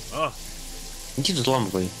 Ah, Иди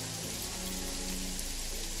взламывай.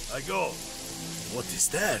 I go. What is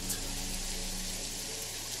that?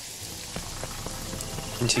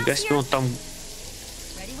 Нифига себе, он там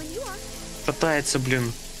Ready when you are. катается,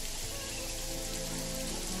 блин.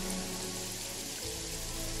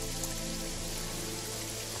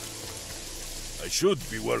 I should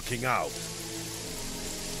be working out.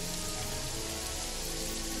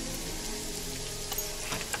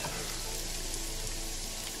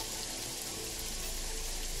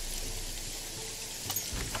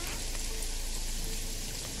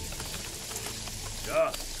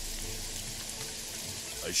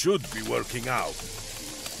 I should be working out.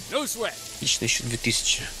 No sweat. Отлично, еще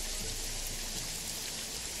 2000.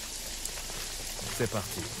 C'est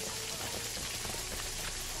parti.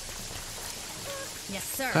 Yes,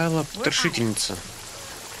 sir. Кайла потрошительница.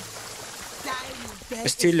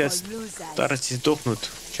 Постели от старости сдохнут.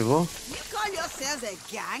 Чего? You call yourselves a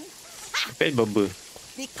gang? Опять бобы.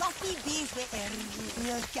 The coffee beans were a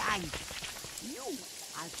real gang. You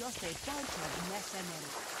are just a bunch of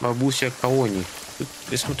mercenaries. Бабуся Каони. Тут,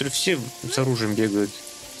 я смотрю, все с оружием бегают.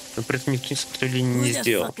 Но при этом никто сопротивления не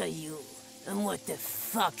сделал.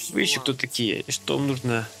 Вы еще кто такие? И что вам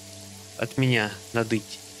нужно от меня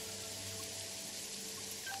надыть?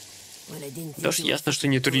 Даже ясно, что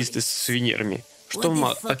не туристы с сувенирами. Что вам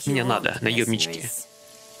от меня надо, наемнички?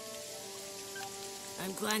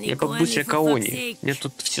 Я бабуся Каони. Меня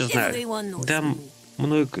тут все знают. Да,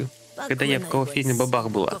 мной, когда я в кофейных бабах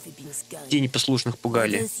была. Те непослушных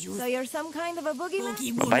пугали. So you're some kind of a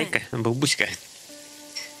boogeyman? Бабайка, бабуська.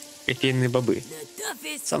 Кофейные бабы.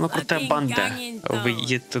 Самая крутая банда в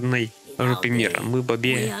единой жопе мира. Мы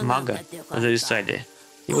бабе мага зависали.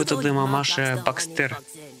 И вот одна мамаша Бакстер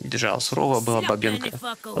держал. Сурова была бабенка.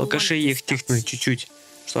 Алкашей их тихнули чуть-чуть,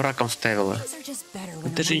 что раком ставила.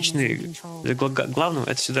 Это женщины. Главное,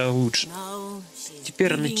 это всегда лучше.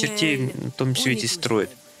 Теперь она чертей на том свете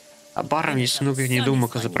строит. А баром есть много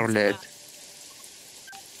недоумок заправляет.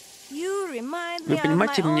 Вы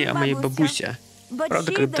понимаете мне о моей бабусе?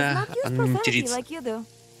 Правда, когда она матерится.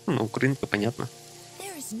 Ну, украинка, понятно.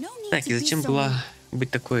 Так, и зачем была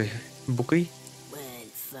быть такой букой?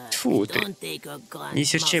 Тьфу ты. Не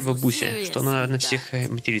серчай, бабуся, что она на всех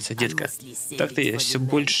матерится, детка. Так-то я все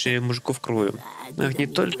больше мужиков крою. Но я не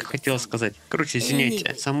только хотела сказать. Короче,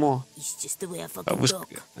 извиняйте, само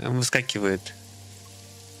выскакивает.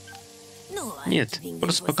 Нет,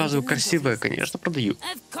 просто показываю красивое, конечно, продаю.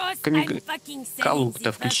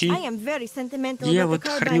 Калу-то включи. Я вот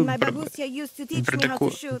храню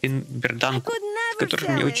берданку, в которых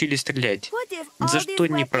меня учили стрелять. Ни за что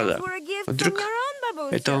не продам. Вдруг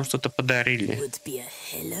это вам что-то подарили.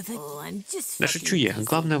 Да шучу я.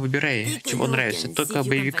 Главное, выбирай, чего нравится. Только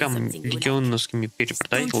боевикам легионовскими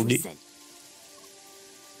перепродай лды.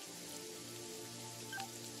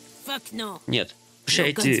 Нет.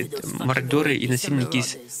 Пущай эти мародеры и насильники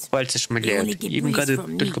из пальца шмаляют. Им гады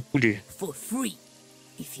только пули.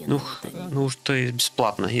 Ну что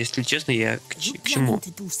бесплатно. Если честно, я к чему?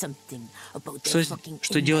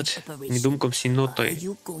 Что делать недумкам с енотой,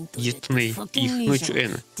 едной их ночью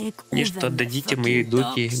Н? Нечто отдадите моей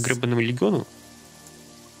дочке гребаному легиону?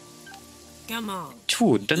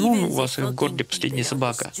 Тьфу, да ну у вас в городе последняя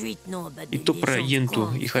собака. И то про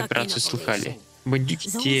Енту их операцию слыхали. Бандюки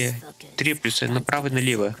те треплются направо и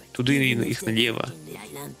налево, туда и их налево.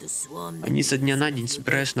 Они со дня на день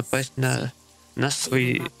собираются напасть на нас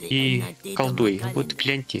своей и колдой. Вот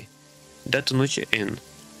гляньте. Дата ночи Н.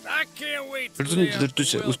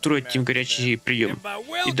 Придутся устроить им горячий прием.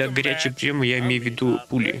 И до горячего приема я имею в виду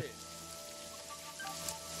пули.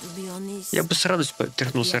 Я бы с радостью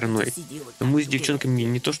потряхнул стороной. Но мы с девчонками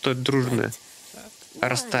не то что дружно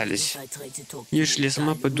расстались. Если я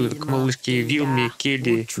сама пойду к малышке Вилме,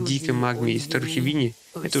 Келли, Дикой Магме и старухе Винни,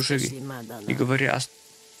 это уже не говоря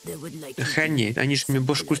о Ханне, они же мне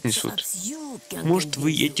башку снесут. Может,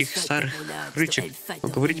 вы этих старых рычек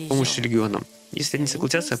уговорите помочь легионам? Если они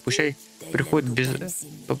согласятся, пущай приходят без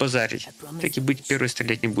побазарить. Так и быть, первой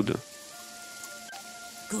стрелять не буду.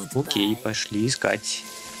 Окей, пошли искать.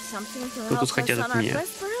 Что тут хотят от меня?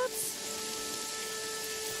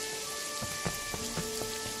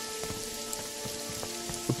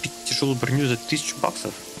 Купить тяжелую броню за 1000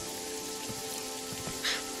 баксов?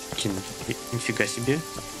 Нифига себе.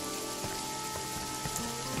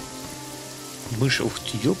 Мышь, ух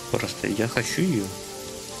ты, ёпрст, я хочу ее.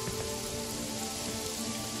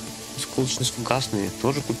 Осколочно-фугасные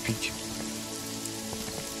тоже купить.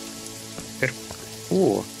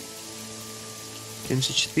 О!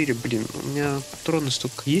 74, блин, у меня патроны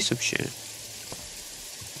столько есть вообще.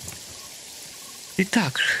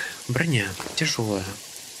 Итак, броня тяжелая.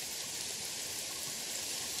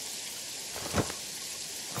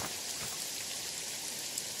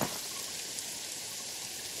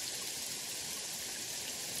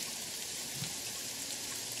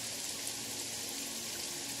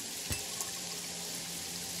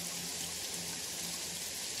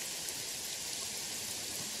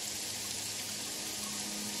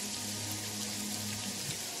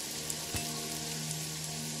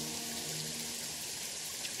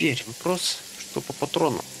 Теперь вопрос, что по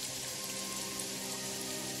патрону.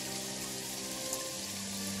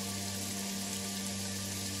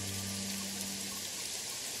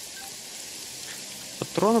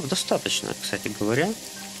 Патронов достаточно, кстати говоря.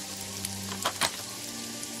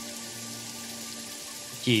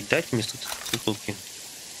 Ей дать мне тут бутылки.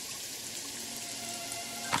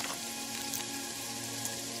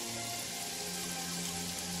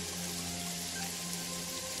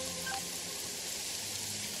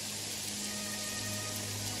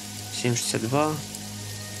 $7,62.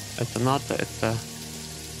 Это НАТО, это...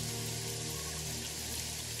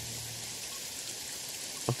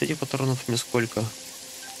 Вот этих патронов мне сколько?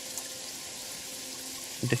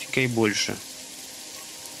 Дофига и больше.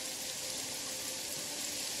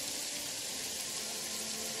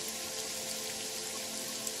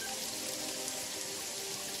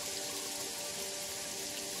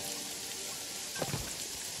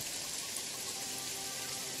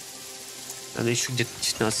 Надо еще где-то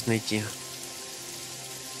 19 найти.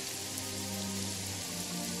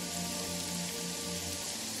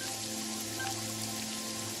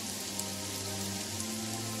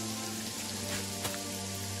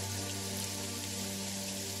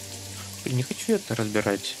 Не хочу это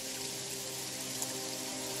разбирать.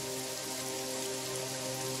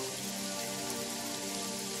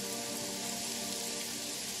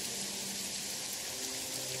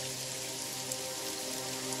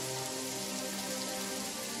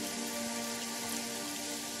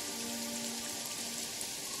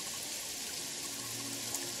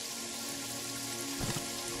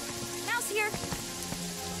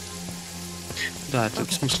 Да,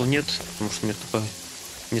 тут смысла нет, потому что у меня только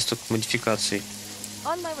не столько модификаций.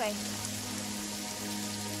 On my way.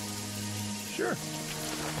 Sure.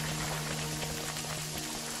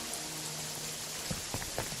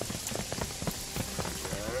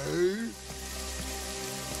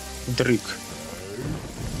 Дрык.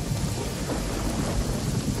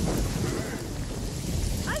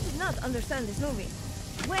 I did not understand this movie.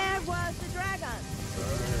 Where was the dragon?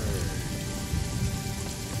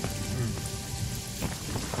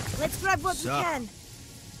 Let's grab what we can.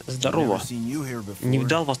 Здорово. Не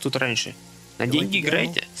видал вас тут раньше. На деньги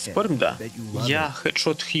играете? Спорим, да. Я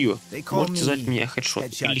Headshot Хью. Можете звать меня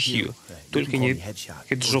Headshot или Хью. Только не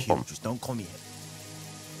хеджопом.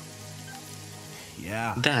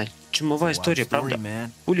 Да, чумовая история, правда?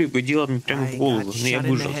 Пуля угодила мне прямо в голову, но я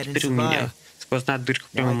выжил. Теперь у меня сквозная дырка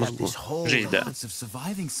прямо в мозгу. Жесть, да.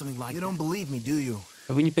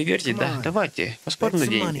 Вы не поверите, да? Давайте, поспорим на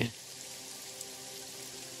деньги.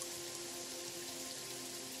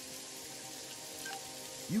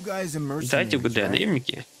 Дайте угадаю,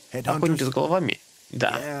 наемники? Охотники за головами?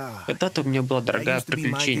 Да. Когда-то у меня была дорога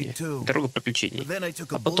приключение. Дорога приключений.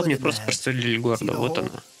 А потом мне просто прострелили горло. Вот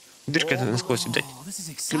она. Дырка это насквозь, видать.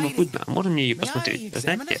 Любопытно, а можно мне ее посмотреть?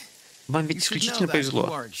 Знаете, вам ведь исключительно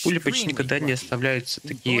повезло. Пули почти никогда не оставляются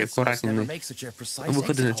такие аккуратные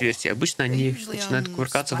выходы на отверстия. Обычно они начинают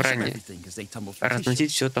кувыркаться в ране.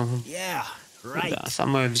 Разносить все там. Да,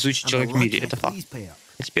 самый везучий человек в мире, это факт.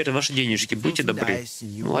 А теперь ваши денежки, будьте добры.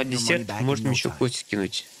 Ну а десерт можно еще кости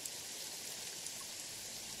кинуть.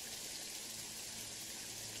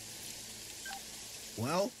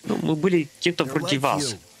 Ну, мы были кем-то вроде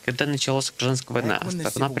вас. Когда началась гражданская война,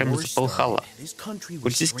 страна прямо заполыхала.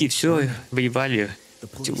 Полицейские все воевали,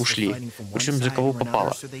 ушли. Причем за кого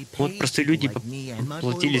попало. Вот простые люди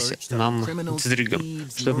платились нам с дрыгом,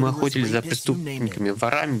 чтобы мы охотились за преступниками,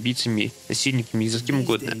 ворами, убийцами, насильниками и за кем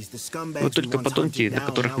угодно. Вот только подонки, на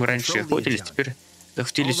которых мы раньше охотились, теперь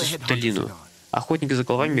захватили всю долину. Охотники за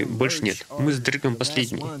головами больше нет. Мы с дрыгом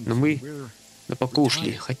последние, но мы на пока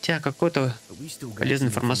ушли. Хотя какой-то полезная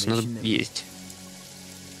информация у нас есть.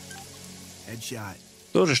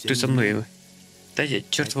 То же, что и со мной. Та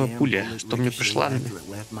чертова пуля, что мне пришла,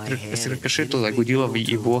 рикошетила и гудила в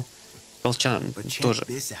его колчан тоже.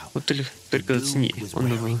 Вот только оцени,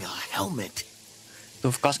 он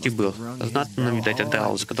в каске был. Знатно нам, видать,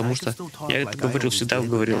 отдалось, потому что я это говорил, всегда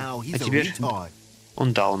говорил. А теперь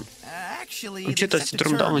он даун. Вообще-то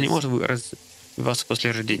синдром Дауна не может развиваться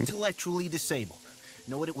после рождения.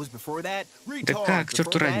 Да как, к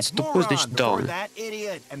черту разница, тупой значит даун.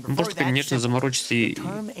 Может, конечно, заморочиться и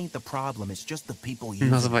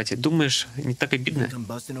назвать. Думаешь, не так обидно,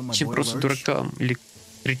 чем просто дуракам или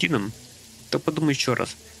кретином? То подумай еще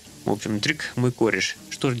раз. В общем, Дрик мой кореш.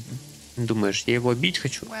 Что ж думаешь, я его обидеть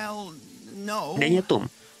хочу? Да не о том.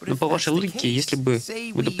 Но по вашей логике, если бы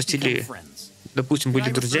вы допустим, были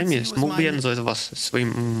друзьями, смог бы я назвать вас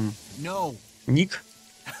своим ник?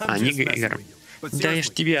 А, ник Игорем. Да, я ж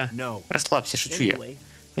тебя. Расслабься, шучу я.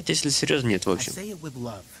 Хотя, если серьезно, нет, в общем.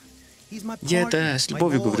 Я это с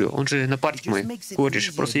любовью говорю, он же напарник мой,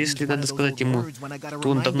 кореш. Просто если надо сказать ему, что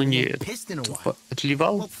он давно не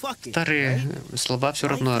отливал, старые слова все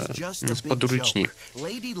равно подручнее.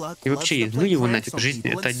 И вообще, ну его нафиг, жизнь —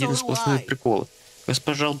 это один сплошной прикол.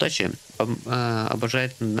 Госпожа удачи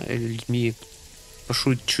обожает людьми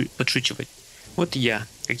подшучивать. Вот я,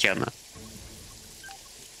 как и она.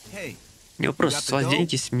 Не вопрос, с вас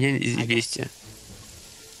деньги, с меня известия.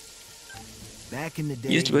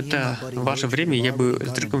 Если бы это ваше время, я бы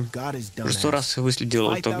с дрыком уже 100 раз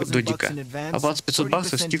выследил этого додика. Аванс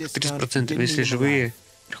 $500, скидка 30%, если живые,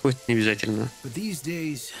 приходят не обязательно.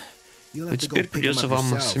 Но теперь придется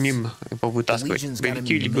вам самим повытаскивать.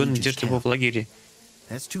 Боевики Легион держат его в лагере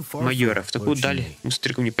майора. В такую даль мы с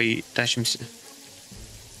дрыком не потащимся.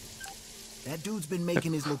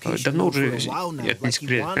 Давно уже, это не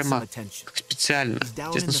секрет, прямо как специально,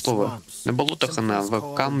 честное слово. На болотах она,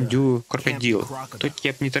 в Камдю крокодил. Только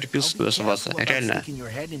я бы не торопился туда соваться, реально.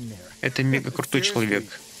 Это мега крутой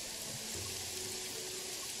человек.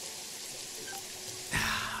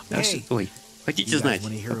 Ой, хотите знать,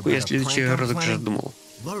 какой я следующий разыгрыш думал?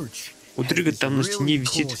 У Дрыга там на стене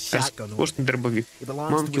висит роскошный дробовик.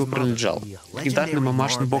 Мамке его принадлежал. Легендарный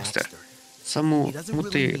мамашный боксер.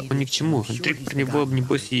 Самому-то он ни к чему. Дрыг про него,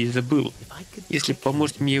 небось, и забыл. Если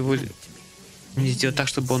поможете мне его не сделать так,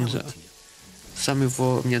 чтобы он сам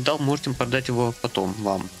его мне дал, можете продать его потом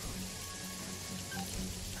вам.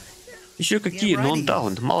 Еще какие, но он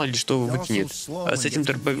даун, мало ли что выкинет. А с этим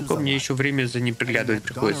дробовиком мне еще время за ним приглядывать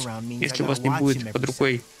приходится. Если у вас не будет под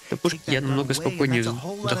рукой пушки, я намного спокойнее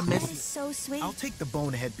вздохну.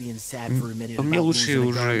 По мне лучше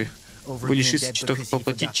уже вы лишиться чуток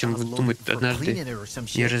поплатить, чем думать однажды,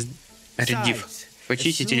 не разрядив,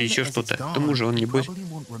 почистить или еще что-то. К тому же он, небось,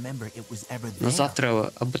 на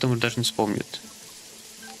завтра об этом уже даже не вспомнит.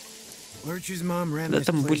 Когда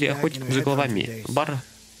там были охотниками за головами, бар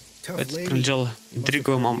этот принадлежал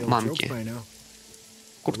Дриговой мамке.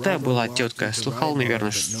 Крутая была тетка, слыхал,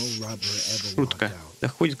 наверное, шутка.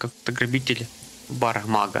 Заходит как-то грабитель бара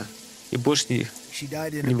мага и больше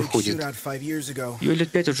не выходит. Ее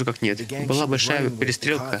лет 5 уже как нет. Была большая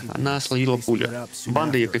перестрелка, она словила пулю.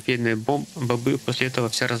 Банда и кофейные бобы после этого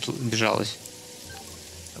вся разбежалась.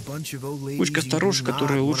 Кучка старушек,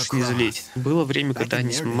 которые лучше не залезть. Было время, когда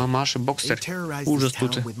они с мамашей боксер ужас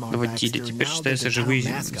тут наводили. Теперь считаются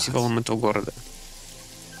живые символом этого города.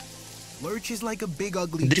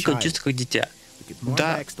 Дрик он чисто как дитя.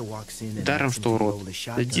 Да, даром что урод.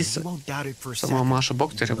 Зайди сама Маша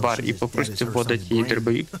боксер в бар и попросит его дать ей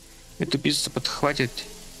дробовик. Эту пиццу подхватит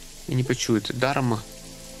и не почует. Даром.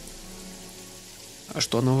 А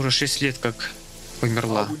что она уже 6 лет как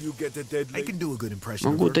померла.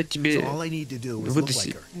 Могу дать тебе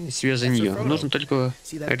выдать себя за нее. Нужно только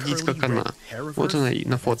родить, как она. Вот она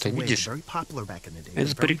на фото, видишь?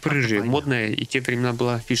 Этот парик рыжий, модная, и те времена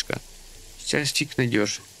была фишка. Сейчас фиг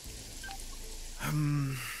найдешь.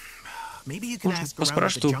 Можно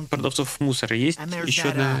поспрашивать у продавцов мусора. Есть еще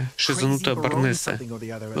одна шизанутая баронесса.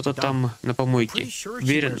 Кто-то там на помойке.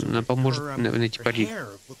 Уверен, она поможет найти парик.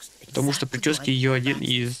 Потому что прически ее один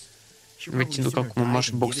из вытяну как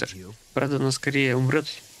мамаш боксер. Правда, она скорее умрет,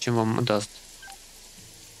 чем вам отдаст.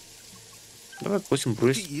 Давай просим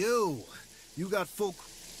брось.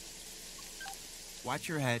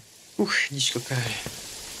 Ух, дичь какая.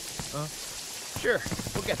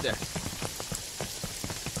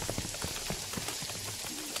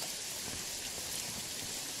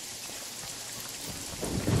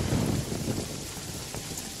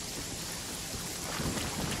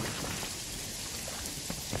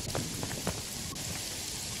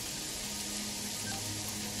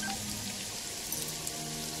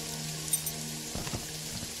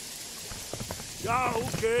 Yeah,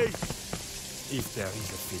 okay. If there is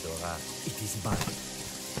a fedora, it is mine.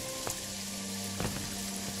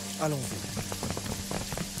 Allons-y.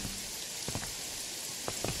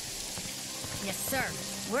 Yes, sir.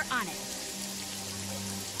 We're on it.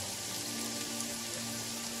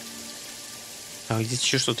 Так, здесь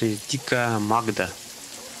еще что-то есть. Дикая Магда.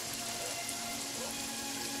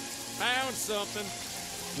 Found something.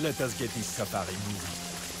 Let us get this safari moving.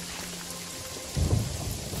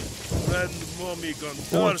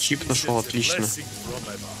 О, чип нашел, отлично.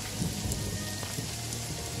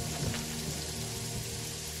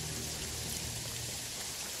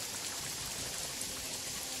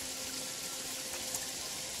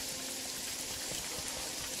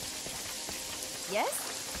 Yes?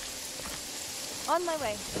 On my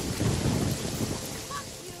way. Fuck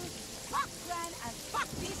you, fuck Gran, and fuck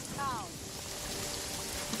this town.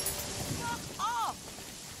 Fuck off!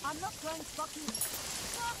 I'm not going fucking...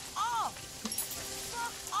 Fuck off!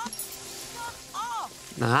 Fuck off!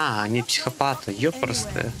 А, они психопаты,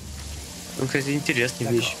 ёпрстая. Ну, кстати, интересная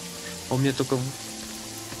вещь. А у меня только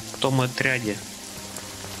в том отряде.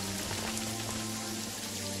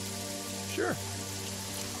 Sure.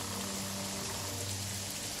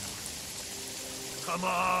 Come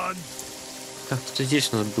on. Так, кто-то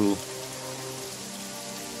здесь у нас был.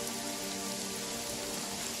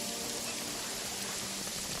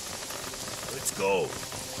 Let's go.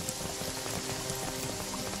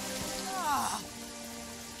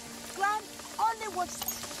 Grant only wants...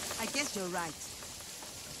 I guess you're right.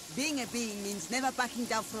 Being a being means never backing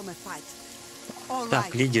down from a fight. All Так,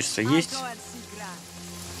 right. лидерство I'll есть. go and see Grant.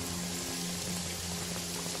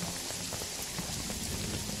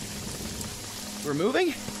 We're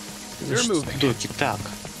moving? They're moving. Доки, так.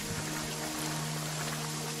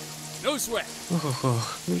 No sweat.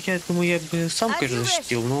 Ох. Ну, я думаю, я бы сам, конечно,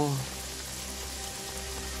 защитил, но...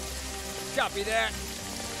 Copy that.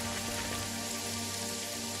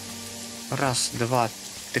 Раз, два,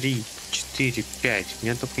 три, четыре, пять.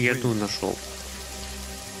 Я только я одну нашел.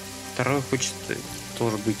 Второй хочет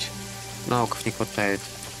тоже быть. Навыков не хватает.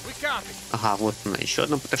 We copy. Ага, вот она, еще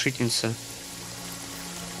одна потрошительница.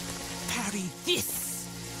 Parry this.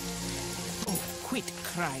 Oh, quit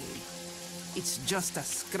crying. It's just a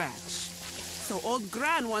scratch. So old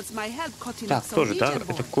Gran wants my help cutting Так, up some тоже, да?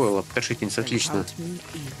 leaderboards. Это Койла, потрошительница, отлично. Count me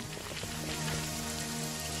in.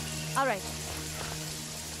 All right.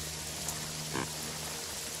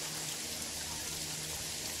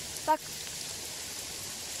 Так.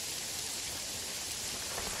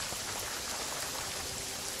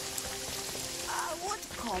 I would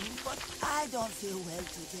come, but I don't feel well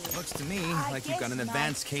today. Looks to me I like you've got guess an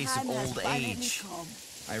advanced case of nighttime has old finally age. come.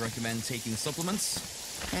 I recommend taking supplements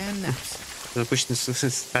and naps. Запущенной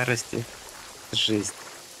старости. Жесть.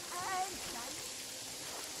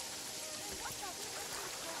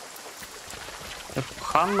 Так,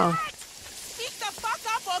 Ханна. Speak the fuck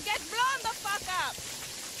up or get blown the fuck up.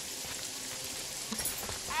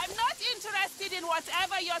 I'm not interested in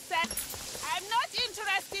whatever you're selling. I'm not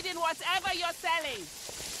interested in whatever you're selling.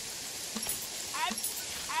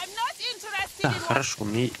 I'm not interested Так, in хорошо,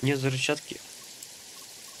 мне нет взрывчатки.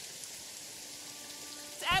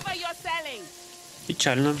 whatever you're selling.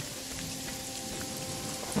 Печально.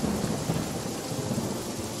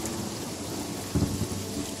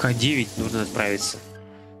 К9 нужно отправиться.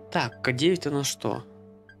 Так, К9 у нас что?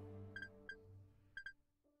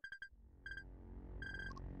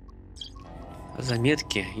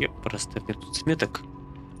 Заметки. Просто тут заметок.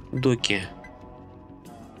 Доки.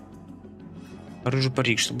 Рыжий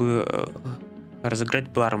парик, чтобы разыграть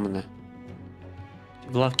бармена.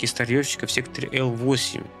 В лавке старьевщика в секторе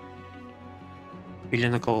Л8. Или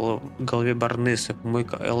на голове барнеса.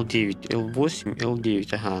 Помойка Л9. Л8,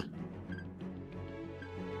 Л9, ага.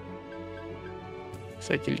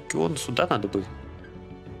 Кстати, легион сюда надо бы.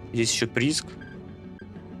 Здесь еще приск.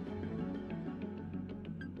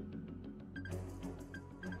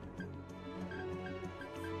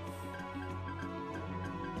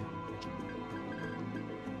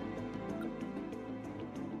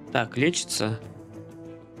 Так, лечится.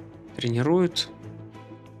 Тренирует.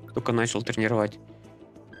 Только начал тренировать.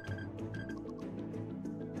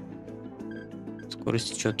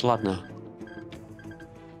 Скорость течет. Ладно.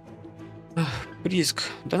 Риск.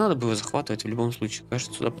 Да надо было захватывать в любом случае.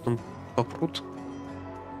 Кажется, сюда потом попрут.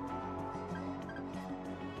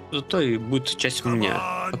 Зато и будет часть у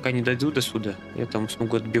меня. Пока не дойду до сюда, я там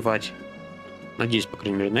смогу отбивать. Надеюсь, по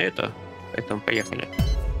крайней мере, на это. Поэтому поехали.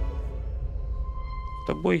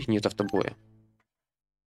 Автобой? Нет автобоя.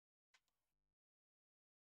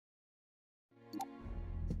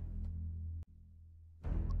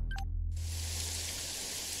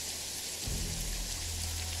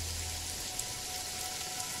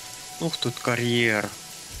 Ух, тут карьер.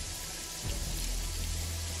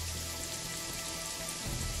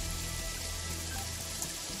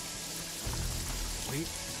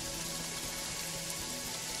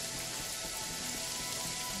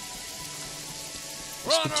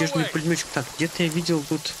 Мятежный пулеметчик. Так, где-то я видел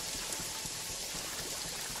тут.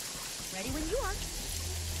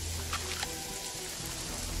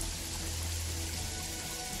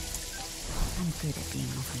 I'm good at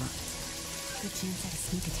being overlooked. Good chance at a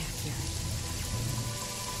sneak attack here.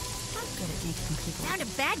 I'm good at making people... Found a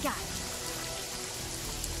bad guy.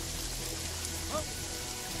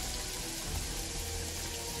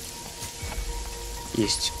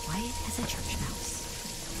 Есть. Wyatt has a church mouse.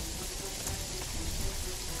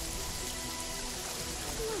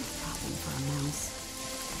 No problem for a mouse.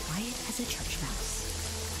 Wyatt has a church mouse.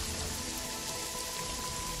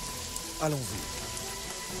 Allons-y.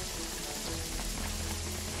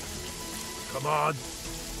 Come on.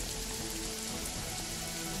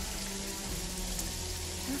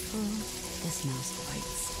 careful. This mouse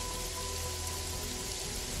bites.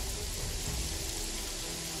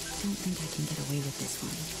 Don't think I can get away with this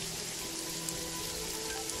one.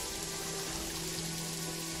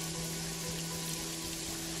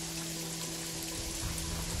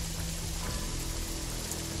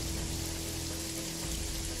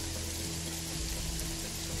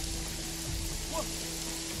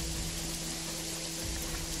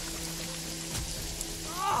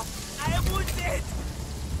 I am wounded!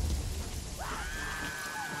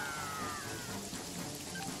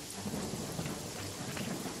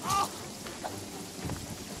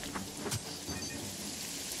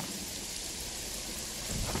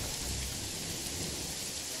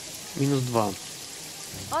 Минус 2.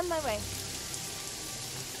 On my way.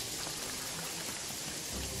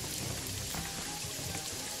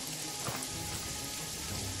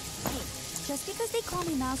 Hey, just because they call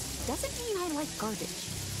me Mouse doesn't mean I like garbage.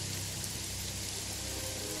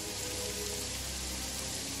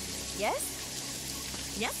 Yes?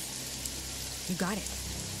 Yep. You got it.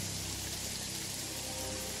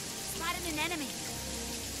 Spotted an enemy.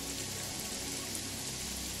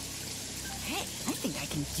 Hey, I think I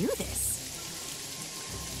can do this.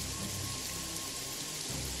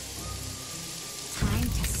 Time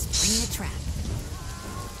to spring the trap.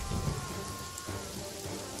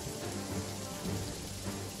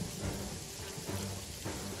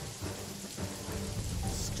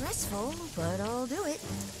 Stressful, but I'll do it.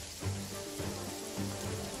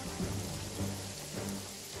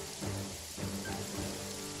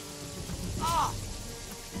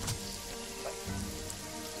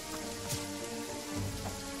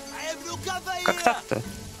 Как так-то?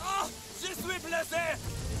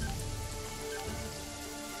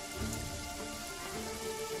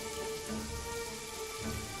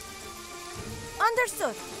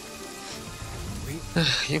 Understood.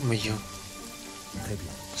 Эх, ё-моё.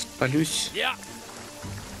 Спалюсь.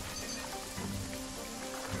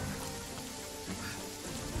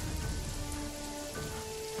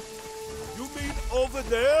 You mean over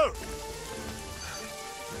there?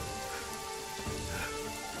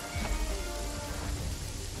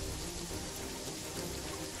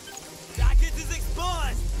 Jagged is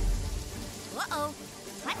exposed! Uh-oh.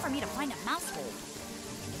 Time for me to find a mouse hole.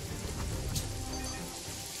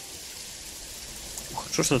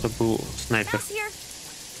 Хорошо, что это был снайпер. Mouse here.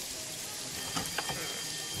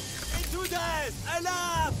 Intruders!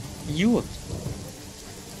 Alarm! Идиот.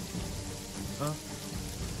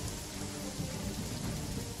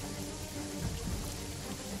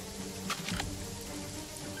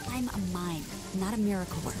 I'm a mime, not a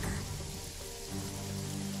miracle worker.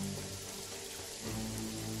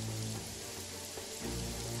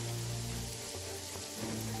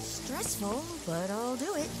 Stressful, but I'll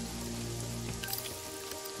do it.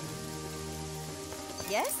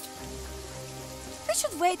 Yes? We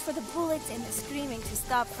should wait for the bullets and the screaming to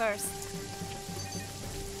stop first.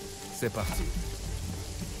 C'est parti.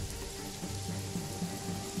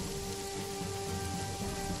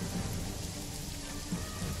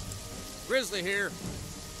 Grizzly here.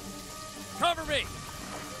 Cover me!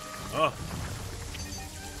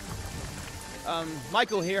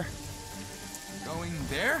 Michael here. Going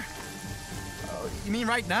there? You mean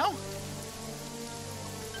right now?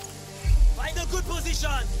 Find a good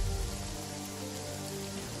position!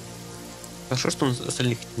 Хорошо, что он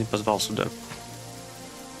остальных не позвал сюда.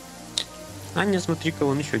 А, не, смотри-ка,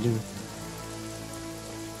 вон еще один.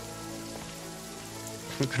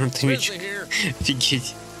 Гранатометчик.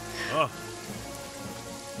 Офигеть.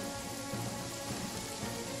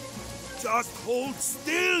 Just hold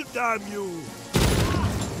still, damn you!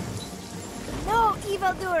 No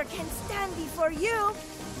evildoer can stand before you.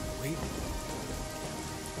 Wait.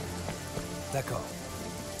 D'accord.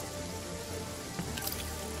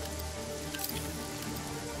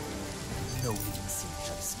 No living thing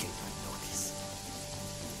shall escape my notice.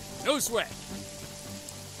 No sweat!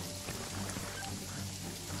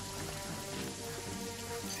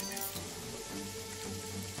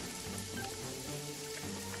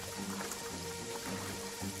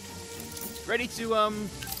 Ready to,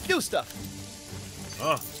 do stuff.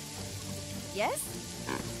 Yes?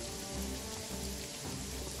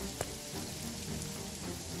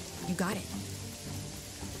 You got it.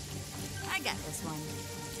 I got this one.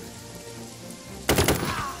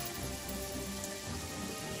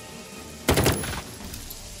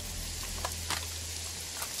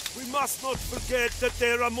 We must not forget that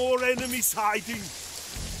there are more enemies hiding.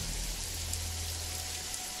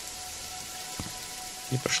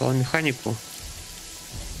 Не прошла механику.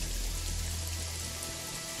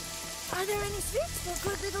 Are there any sweets for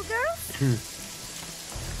good little girls?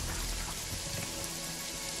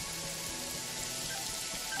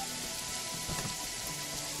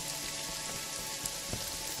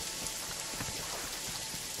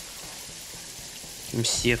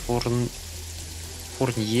 Мсье Форнье.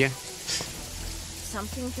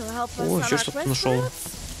 О, еще что-то нашел.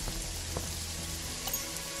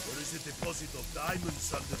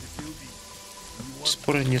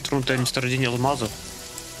 Споры нетронутое месторождение алмазов.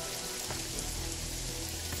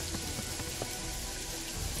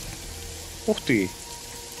 Ух ты!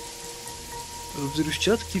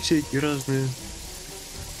 Взрывчатки всякие разные.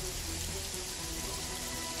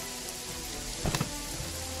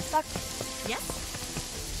 Yes?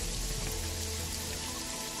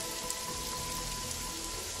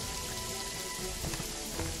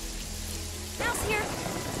 Mouse here.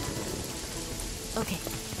 Okay.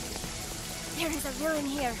 There is a villain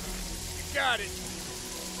here. Got it.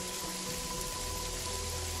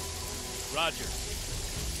 Roger.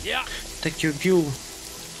 Yeah. Так я убил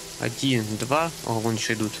 1, 2. О, вон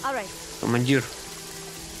еще идут. All right. Командир.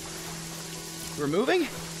 We're moving?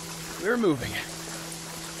 We're moving.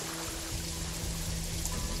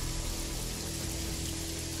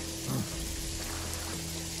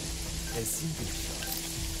 A simple shot.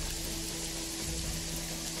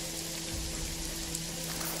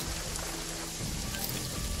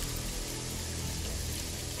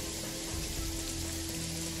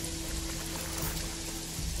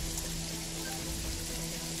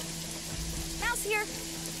 Mouse here.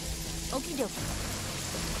 Okie dokie.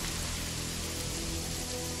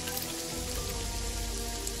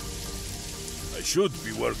 I should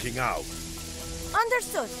be working out.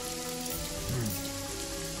 Understood.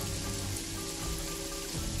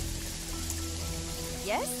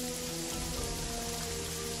 Yes?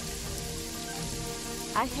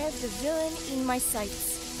 I have the villain in my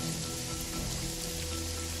sights.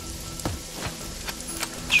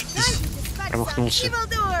 Промахнулся.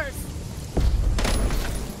 Evildoers!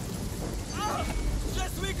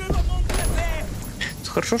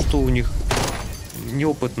 Хорошо, что у них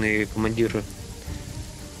неопытные командиры.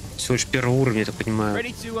 Всего лишь первого уровня, я так понимаю.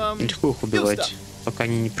 Легко их убивать, пока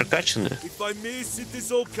они не прокачаны. If I miss, it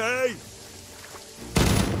is okay.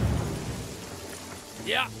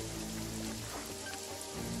 Yeah.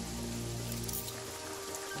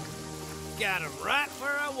 Got him right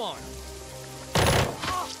where I want him.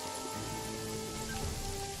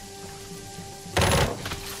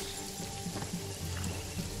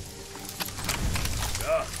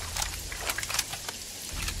 Yeah.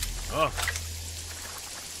 Huh.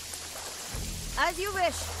 As you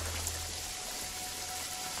wish.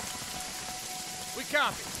 We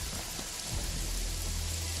copy.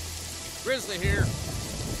 Grizzly here.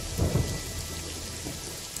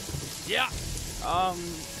 Yeah.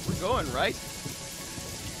 We're going, right?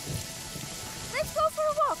 Let's go for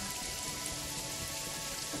a walk.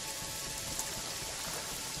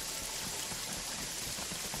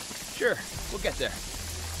 Sure, we'll get there.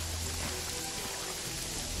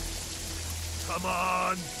 Come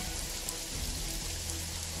on.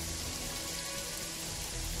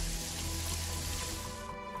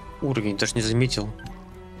 Уровень даже не заметил.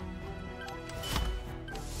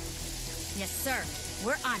 Yes, sir.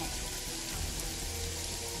 We're on it.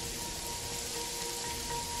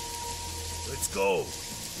 Let's go.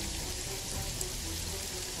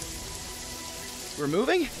 We're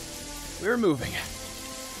moving? We're moving.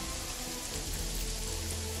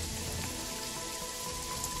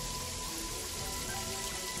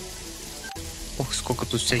 Ох, сколько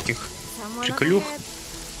тут всяких приколюх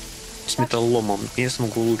с металломом. Я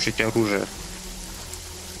смогу улучшить оружие.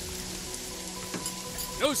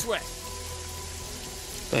 No sweat.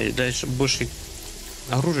 Да, и дальше больше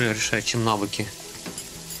оружие решает, чем навыки.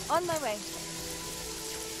 On my way.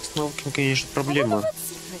 С навыками, конечно, проблема.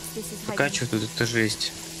 Прокачивать тут это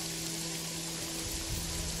жесть.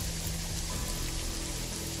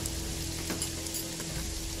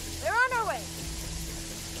 We're on our way.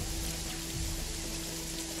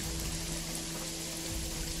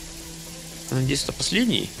 Надеюсь, это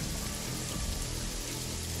последний.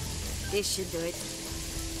 This should do it.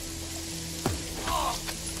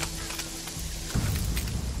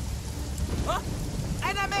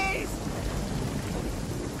 Enemies!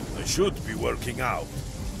 I should be working out.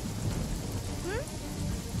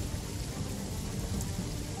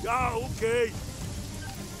 Yeah, okay.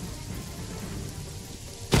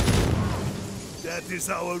 That is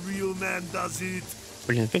how a real man does it.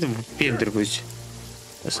 Блин, опять выпендриваюсь.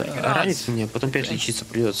 Ранит меня, потом опять лечиться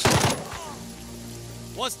придется.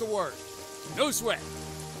 What's the word? No sweat.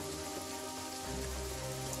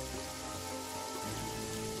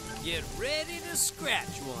 Get ready to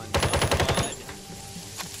scratch one, bud.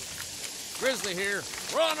 Grizzly here.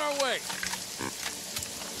 We're on our way.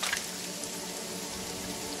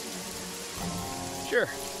 Sure,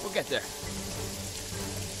 we'll get there.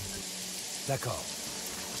 D'accord.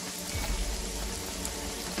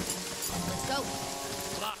 go.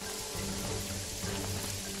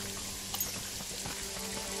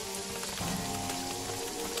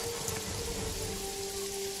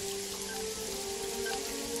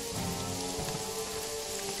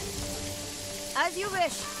 As you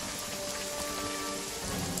wish.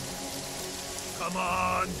 Come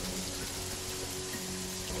on!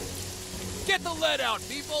 Get the lead out,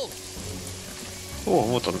 people! О,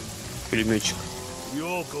 вот он, пулеметчик. We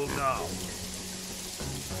all go now.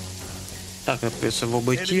 Так, надо придется его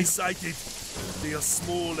обойти. Enemy sighted. They are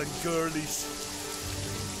small and girlish.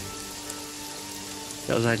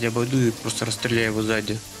 Я сзади обойду и просто расстреляю его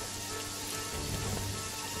сзади.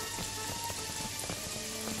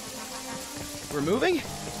 We're moving?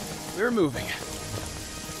 We're moving.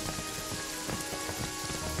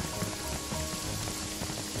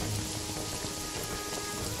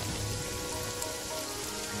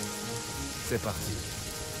 C'est parti.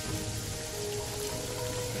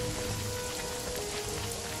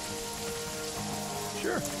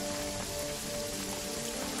 Sure.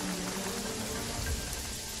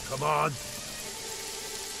 Come on.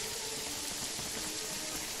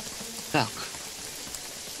 Так.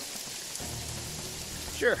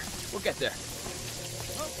 Sure, we'll get there.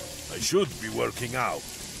 I should be working out.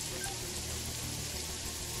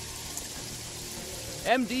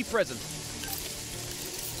 MD present.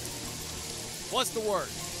 What's the word?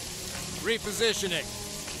 Repositioning.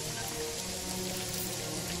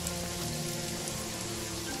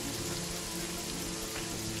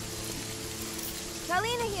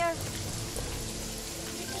 Kalina here.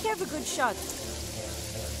 Have a good shot.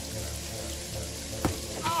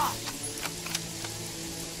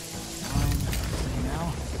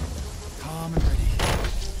 Now, calm and ready.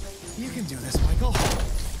 You can do this, Michael.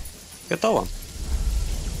 Готово.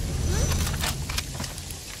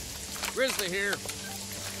 Grizzly here.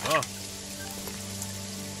 Huh?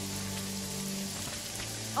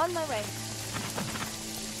 On my way.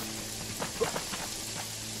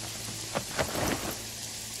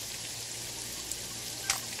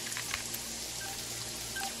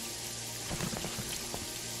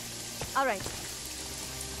 All right.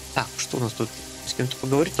 Так, что у нас тут? С кем-то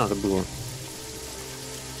поговорить надо было.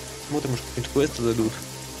 Смотрим, может, какие-то квесты дадут.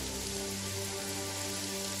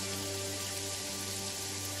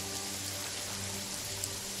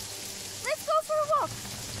 Let's go for a walk.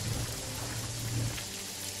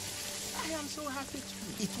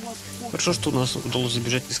 Хорошо, что у нас удалось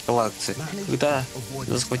забежать из эскалации. Когда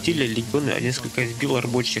захватили легионы, а несколько избило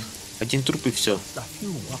рабочих. Один труп и все.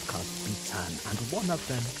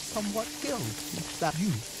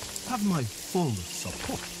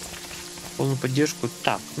 Полную поддержку.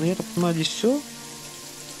 Так, ну я так понимаю, здесь все.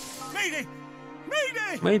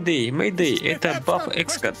 Мэйдэй, Мэйдэй, это Баф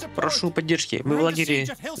Экскат. Прошу поддержки. Мы в лагере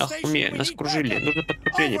Ахуме. Нас окружили. Нужно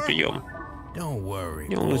подкрепление. Прием.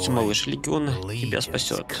 Не волнуйся, малыш. Легион тебя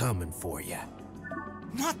спасет.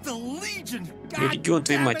 Легион,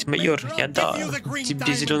 твою мать, майор, я дал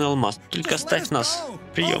тебе зеленый алмаз. Только оставь нас.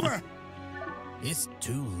 Прием. It's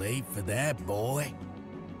too late for that, boy.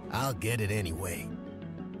 I'll get it anyway.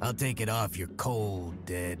 I'll take it off your cold,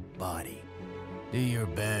 dead body. Do your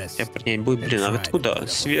best. Я принять бой, блин, а откуда?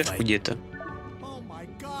 Сверху где-то.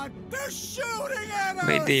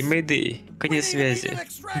 Мэйдэй, Мэйдэй, конец связи.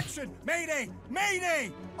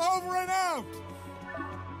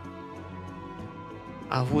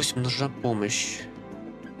 А8 нужна помощь.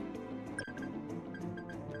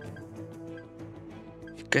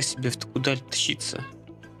 Фига себе, в такую даль тащиться.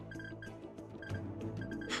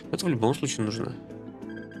 Это в любом случае нужно.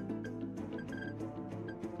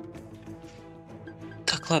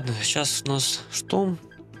 Так, ладно, сейчас у нас что?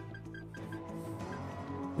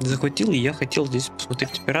 Захватил, и я хотел здесь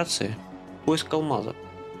посмотреть операции. Поиск алмаза.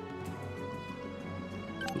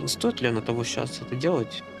 Стоит ли оно того сейчас это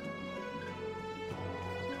делать?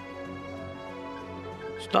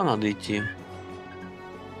 Сюда надо идти.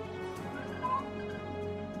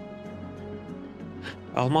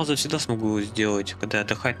 Алмазы всегда смогу сделать, когда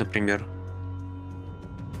отдыхать, например.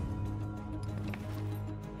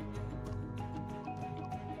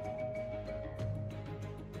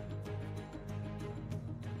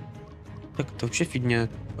 Так, это вообще фигня.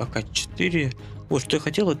 АК-4. Вот, что я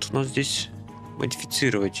хотел, это у нас здесь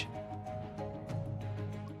модифицировать.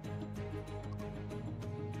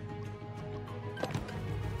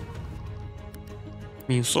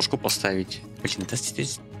 Минусошку поставить. Блин, да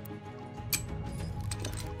здесь...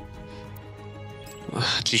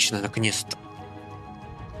 Отлично, наконец-то.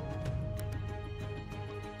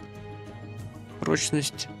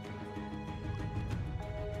 Прочность.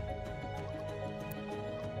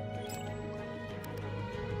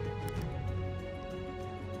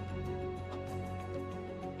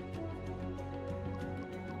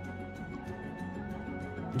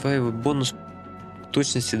 Боевой бонус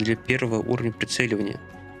точности для первого уровня прицеливания.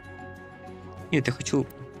 Нет, я хочу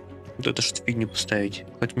вот эту что фигню поставить.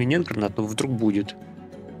 Хоть у меня нет гранат, но вдруг будет.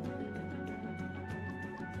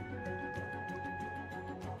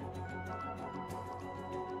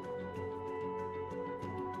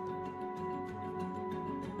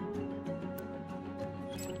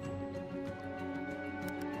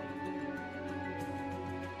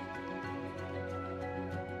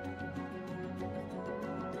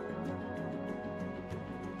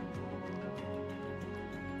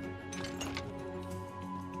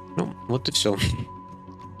 Ну, вот и все.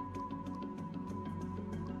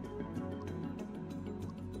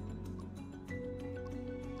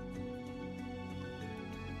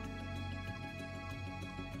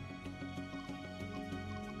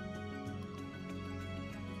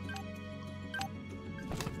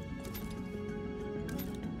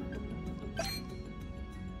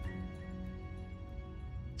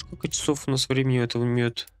 Сколько часов у нас времени это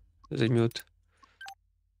займет?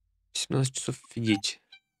 17 часов, офигеть.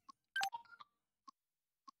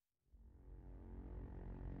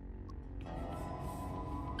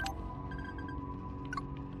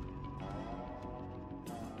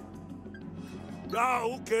 Yeah,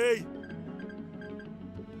 okay.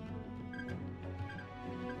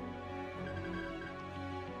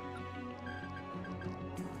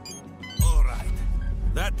 All right.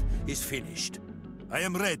 That is finished. I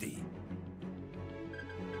am ready.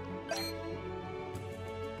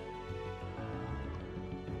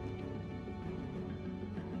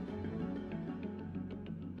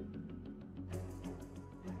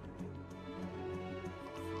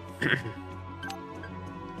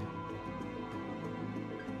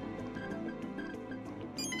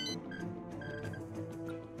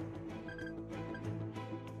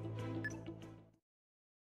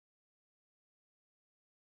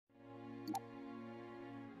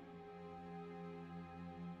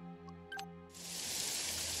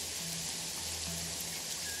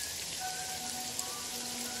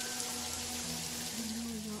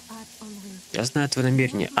 Я знаю твое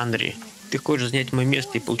намерение, Андрей. Ты хочешь занять мое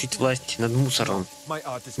место и получить власть над мусором.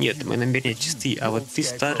 Нет, мои намерения чисты, а вот ты,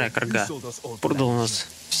 старая корга, продал нас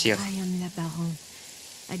всех.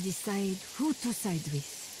 А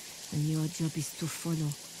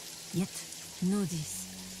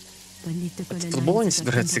ты в футбол не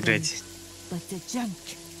собирается играть?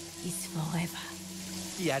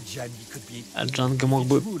 А Джанго мог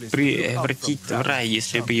бы превратить в рай,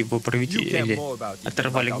 если бы его правители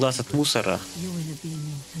оторвали глаз от мусора.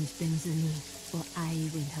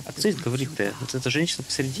 А кто это говорит-то? Вот эта женщина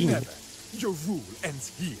посередине.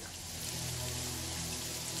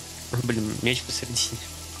 Блин, мяч посередине.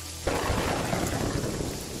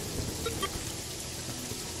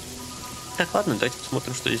 Так, ладно, давайте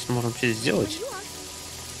посмотрим, что здесь можем вообще сделать.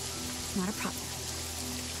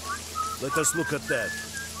 Let us look at that.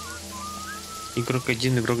 Игрок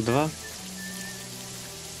 1, игрок 2.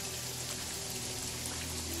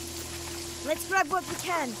 Let's grab what we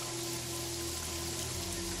can.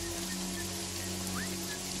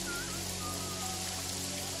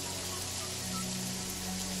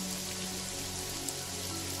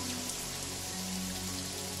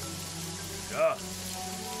 Yeah.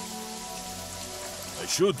 I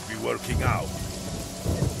should be working out.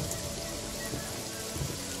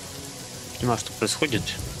 Понимаю, что происходит.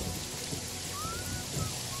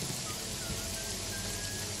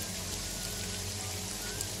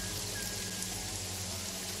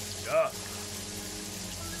 Yeah.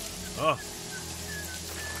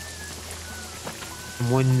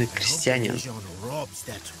 Мойный крестьянин. Robs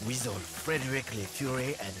that wizard Frederick Le Cure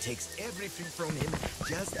and takes everything from him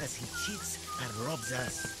just as he cheats and robs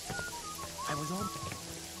us. I was on.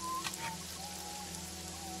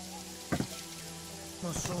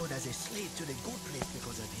 Was sold as a slave to the good place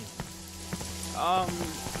because of him.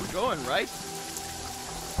 We're going, right?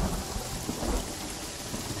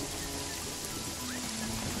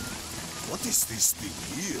 What is this thing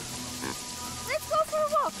here? Let's go for a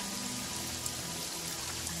walk.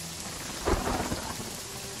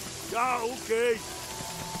 Yeah, okay.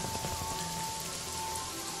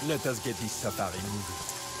 Let us get this safari moving.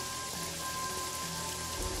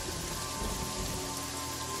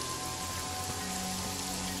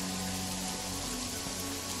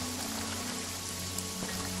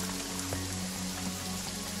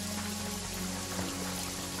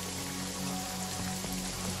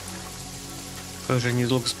 Как же они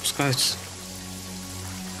долго спускаются.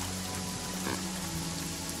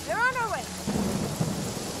 They're on our way.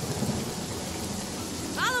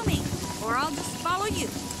 Follow me, or I'll just follow you.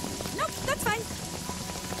 Nope, that's fine.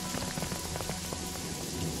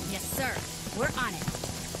 Yes, sir. We're on it.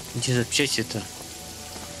 Где запчасти-то?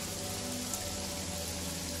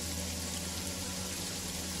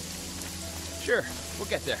 Sure, we'll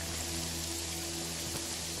get there.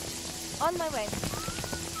 On my way.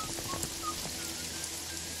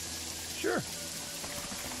 Sure.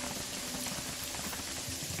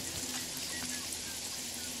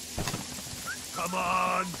 Come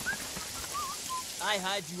on! I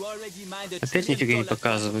had you already mined Опять нифига не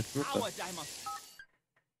показывает.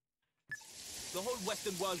 The whole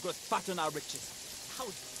Western world grows fat on our riches. How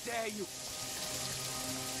dare you?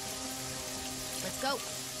 Let's go.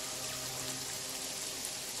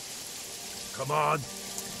 Come on!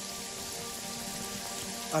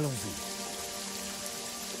 Allons-y.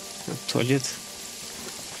 Туалет.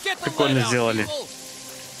 Прикольно сделали.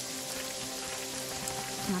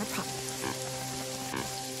 Not a problem.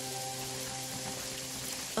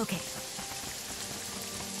 Okay.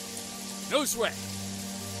 No sweat.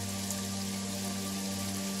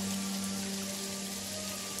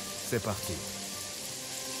 C'est parti.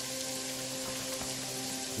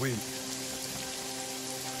 Oui.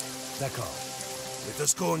 D'accord. Let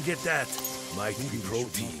us go and get that. Might be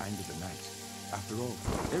protein. End of the night. After all,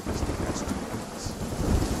 every stick has two ends.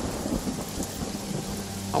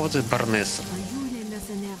 А вот и баронесса.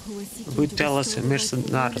 Вы Телос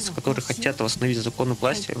Мерсенарс, которые хотят восстановить закон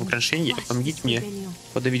власти в украшении, помогите мне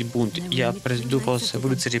подавить бунт. Я произведу вас в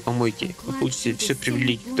рыцари помойки. Вы получите все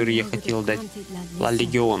привилегии, которые я хотел дать. Ла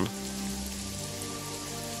Легион.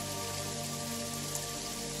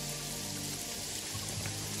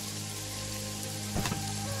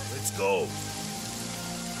 Let's go.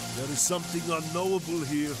 There is something unknowable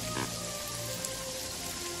here.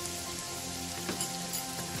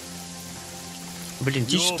 Блин,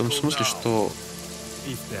 дичь в том смысле, что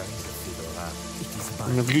у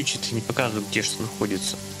меня глючит и не показывает, где что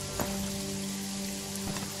находится.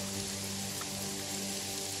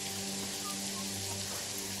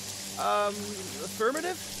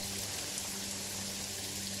 Affirmative?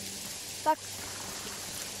 Так.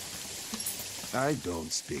 I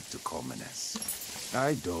don't speak to commoners.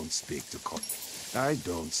 I don't speak to I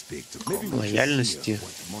don't speak to commoners. Лояльности.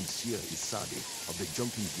 Monsieur Isadi of the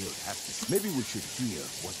Jumping Guild has to say. Maybe we should hear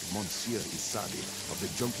what Monsieur Isadi of the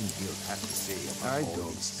Jumping Guild has to say about I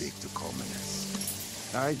don't speak to commoners.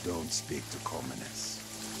 I don't speak to commoners.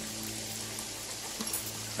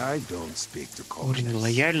 I don't speak to commoners. Уровень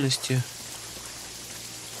лояльности.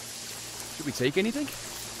 Should we take anything?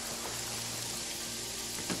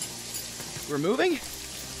 We're moving?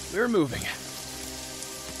 We're moving.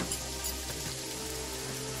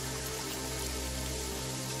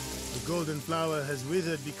 The golden flower has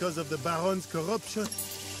withered because of the Baron's corruption.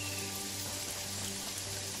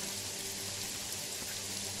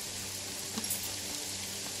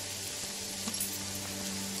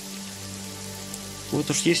 Вот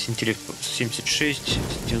уж есть интеллект 76,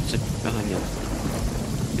 90, ага, нет.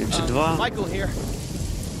 72,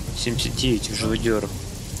 79 в живодер.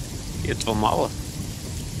 И этого мало.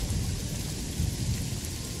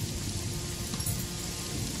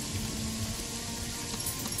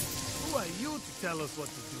 Who are you to tell us what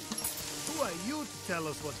to do? Who are you to tell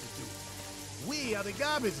us what to do? We are the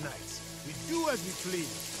garbage knights. We do as we please.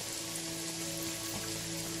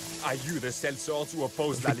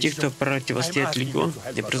 Те, кто противостоит легион,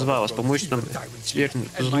 я призываю вас помочь нам свергнуть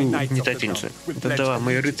злую угнетательницу. Тогда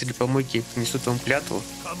мои рыцари помойки принесут вам клятву.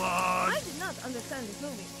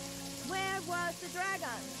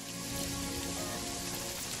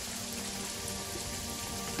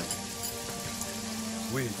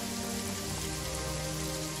 Oui.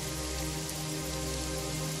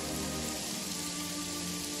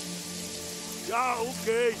 Yeah,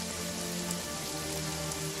 okay.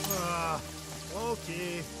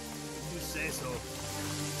 Okay. You say so.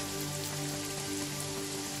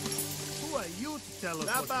 Who are you to tell us?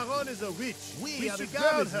 La Baronne is a witch. We are the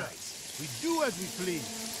garbage knights. We do as we please.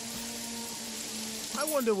 I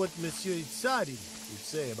wonder what Monsieur Isadi would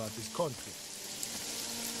say about this conflict.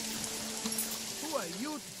 Who are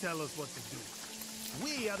you to tell us what to do?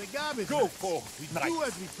 We are the garbage knights. Go, we do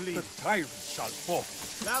as we please. The tyrant shall fall.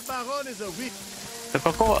 La Baronne is a witch. Да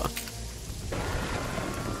какого?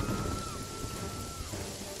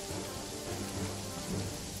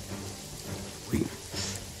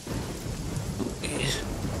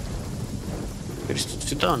 То есть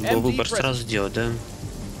сюда надо было выбор сразу сделать, да?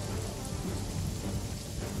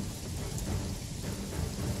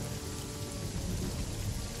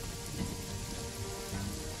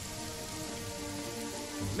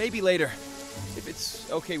 Maybe later, if it's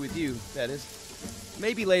okay with you, that is.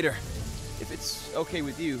 Maybe later, if it's okay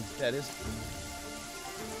with you, that is.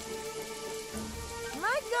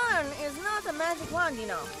 My gun is not a magic wand, you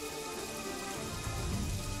know.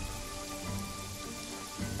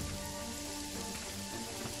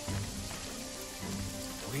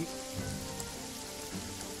 Wait.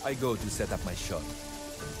 I go to set up my shot.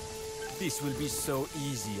 This will be so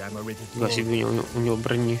easy. I'm already glowing. У него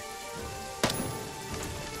брони.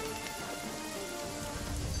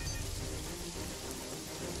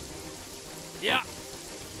 Yeah.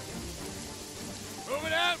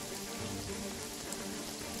 Moving out.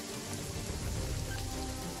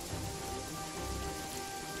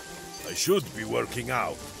 I should be working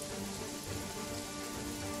out.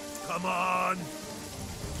 Come on.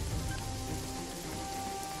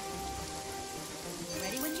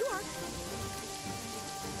 Ready when you are.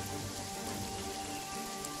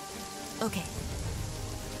 Okay.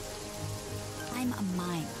 I'm a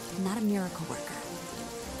mime, not a miracle worker.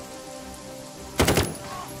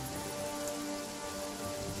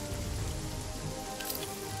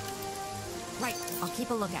 Right, I'll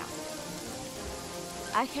keep a lookout.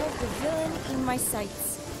 I have the villain in my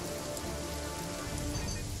sights.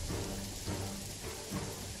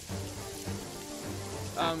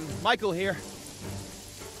 Michael here.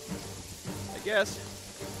 I guess.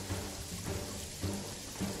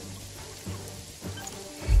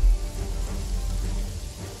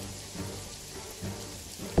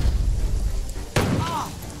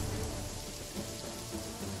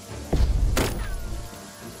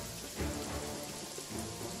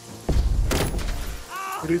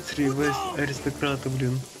 Рыцари, весь аристократы,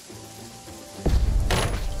 блин.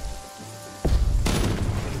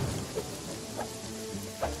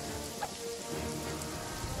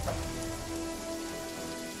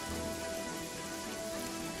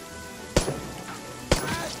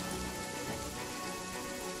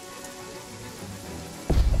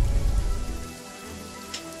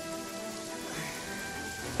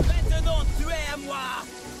 Maintenant, tu es à moi!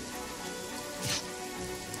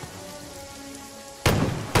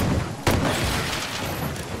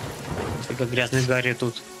 Как грязный Гарри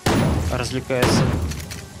тут развлекается.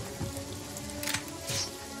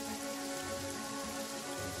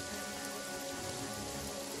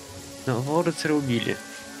 Но рыцаря убили.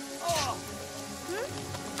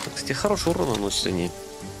 Кстати, хороший урон наносят они.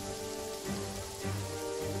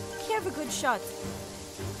 Have a good shot.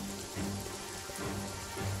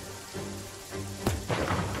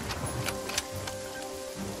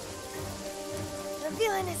 The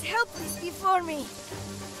villain is helpless before me.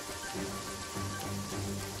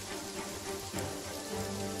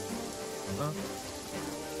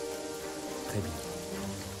 Très bien.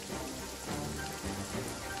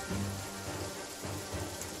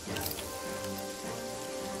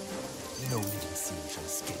 No little sin shall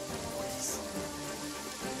escape my notice.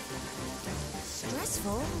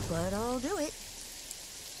 Stressful, but I'll do it.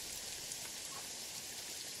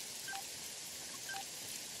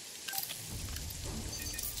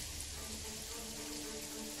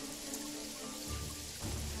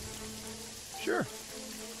 Sure.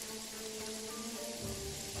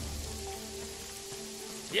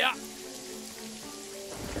 Yeah.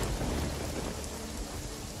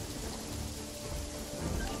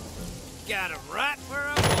 Got him right where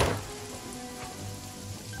I want him.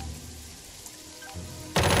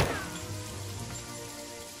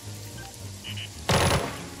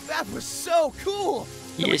 That was so cool.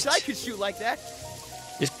 I wish I could shoot like that.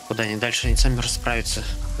 Есть попадание. Дальше они сами расправятся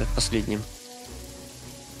с последним.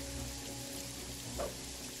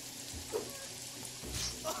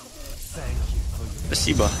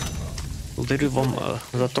 Спасибо. Благодарю вам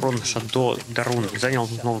за трон Шадо Дарун. Занял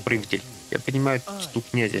новый правитель. Я понимаю титул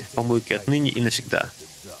князя. Помойки отныне и навсегда.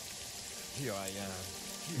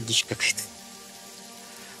 Дичь какая-то.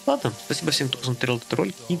 Ладно, спасибо всем, кто посмотрел этот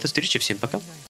ролик. И до встречи. Всем пока.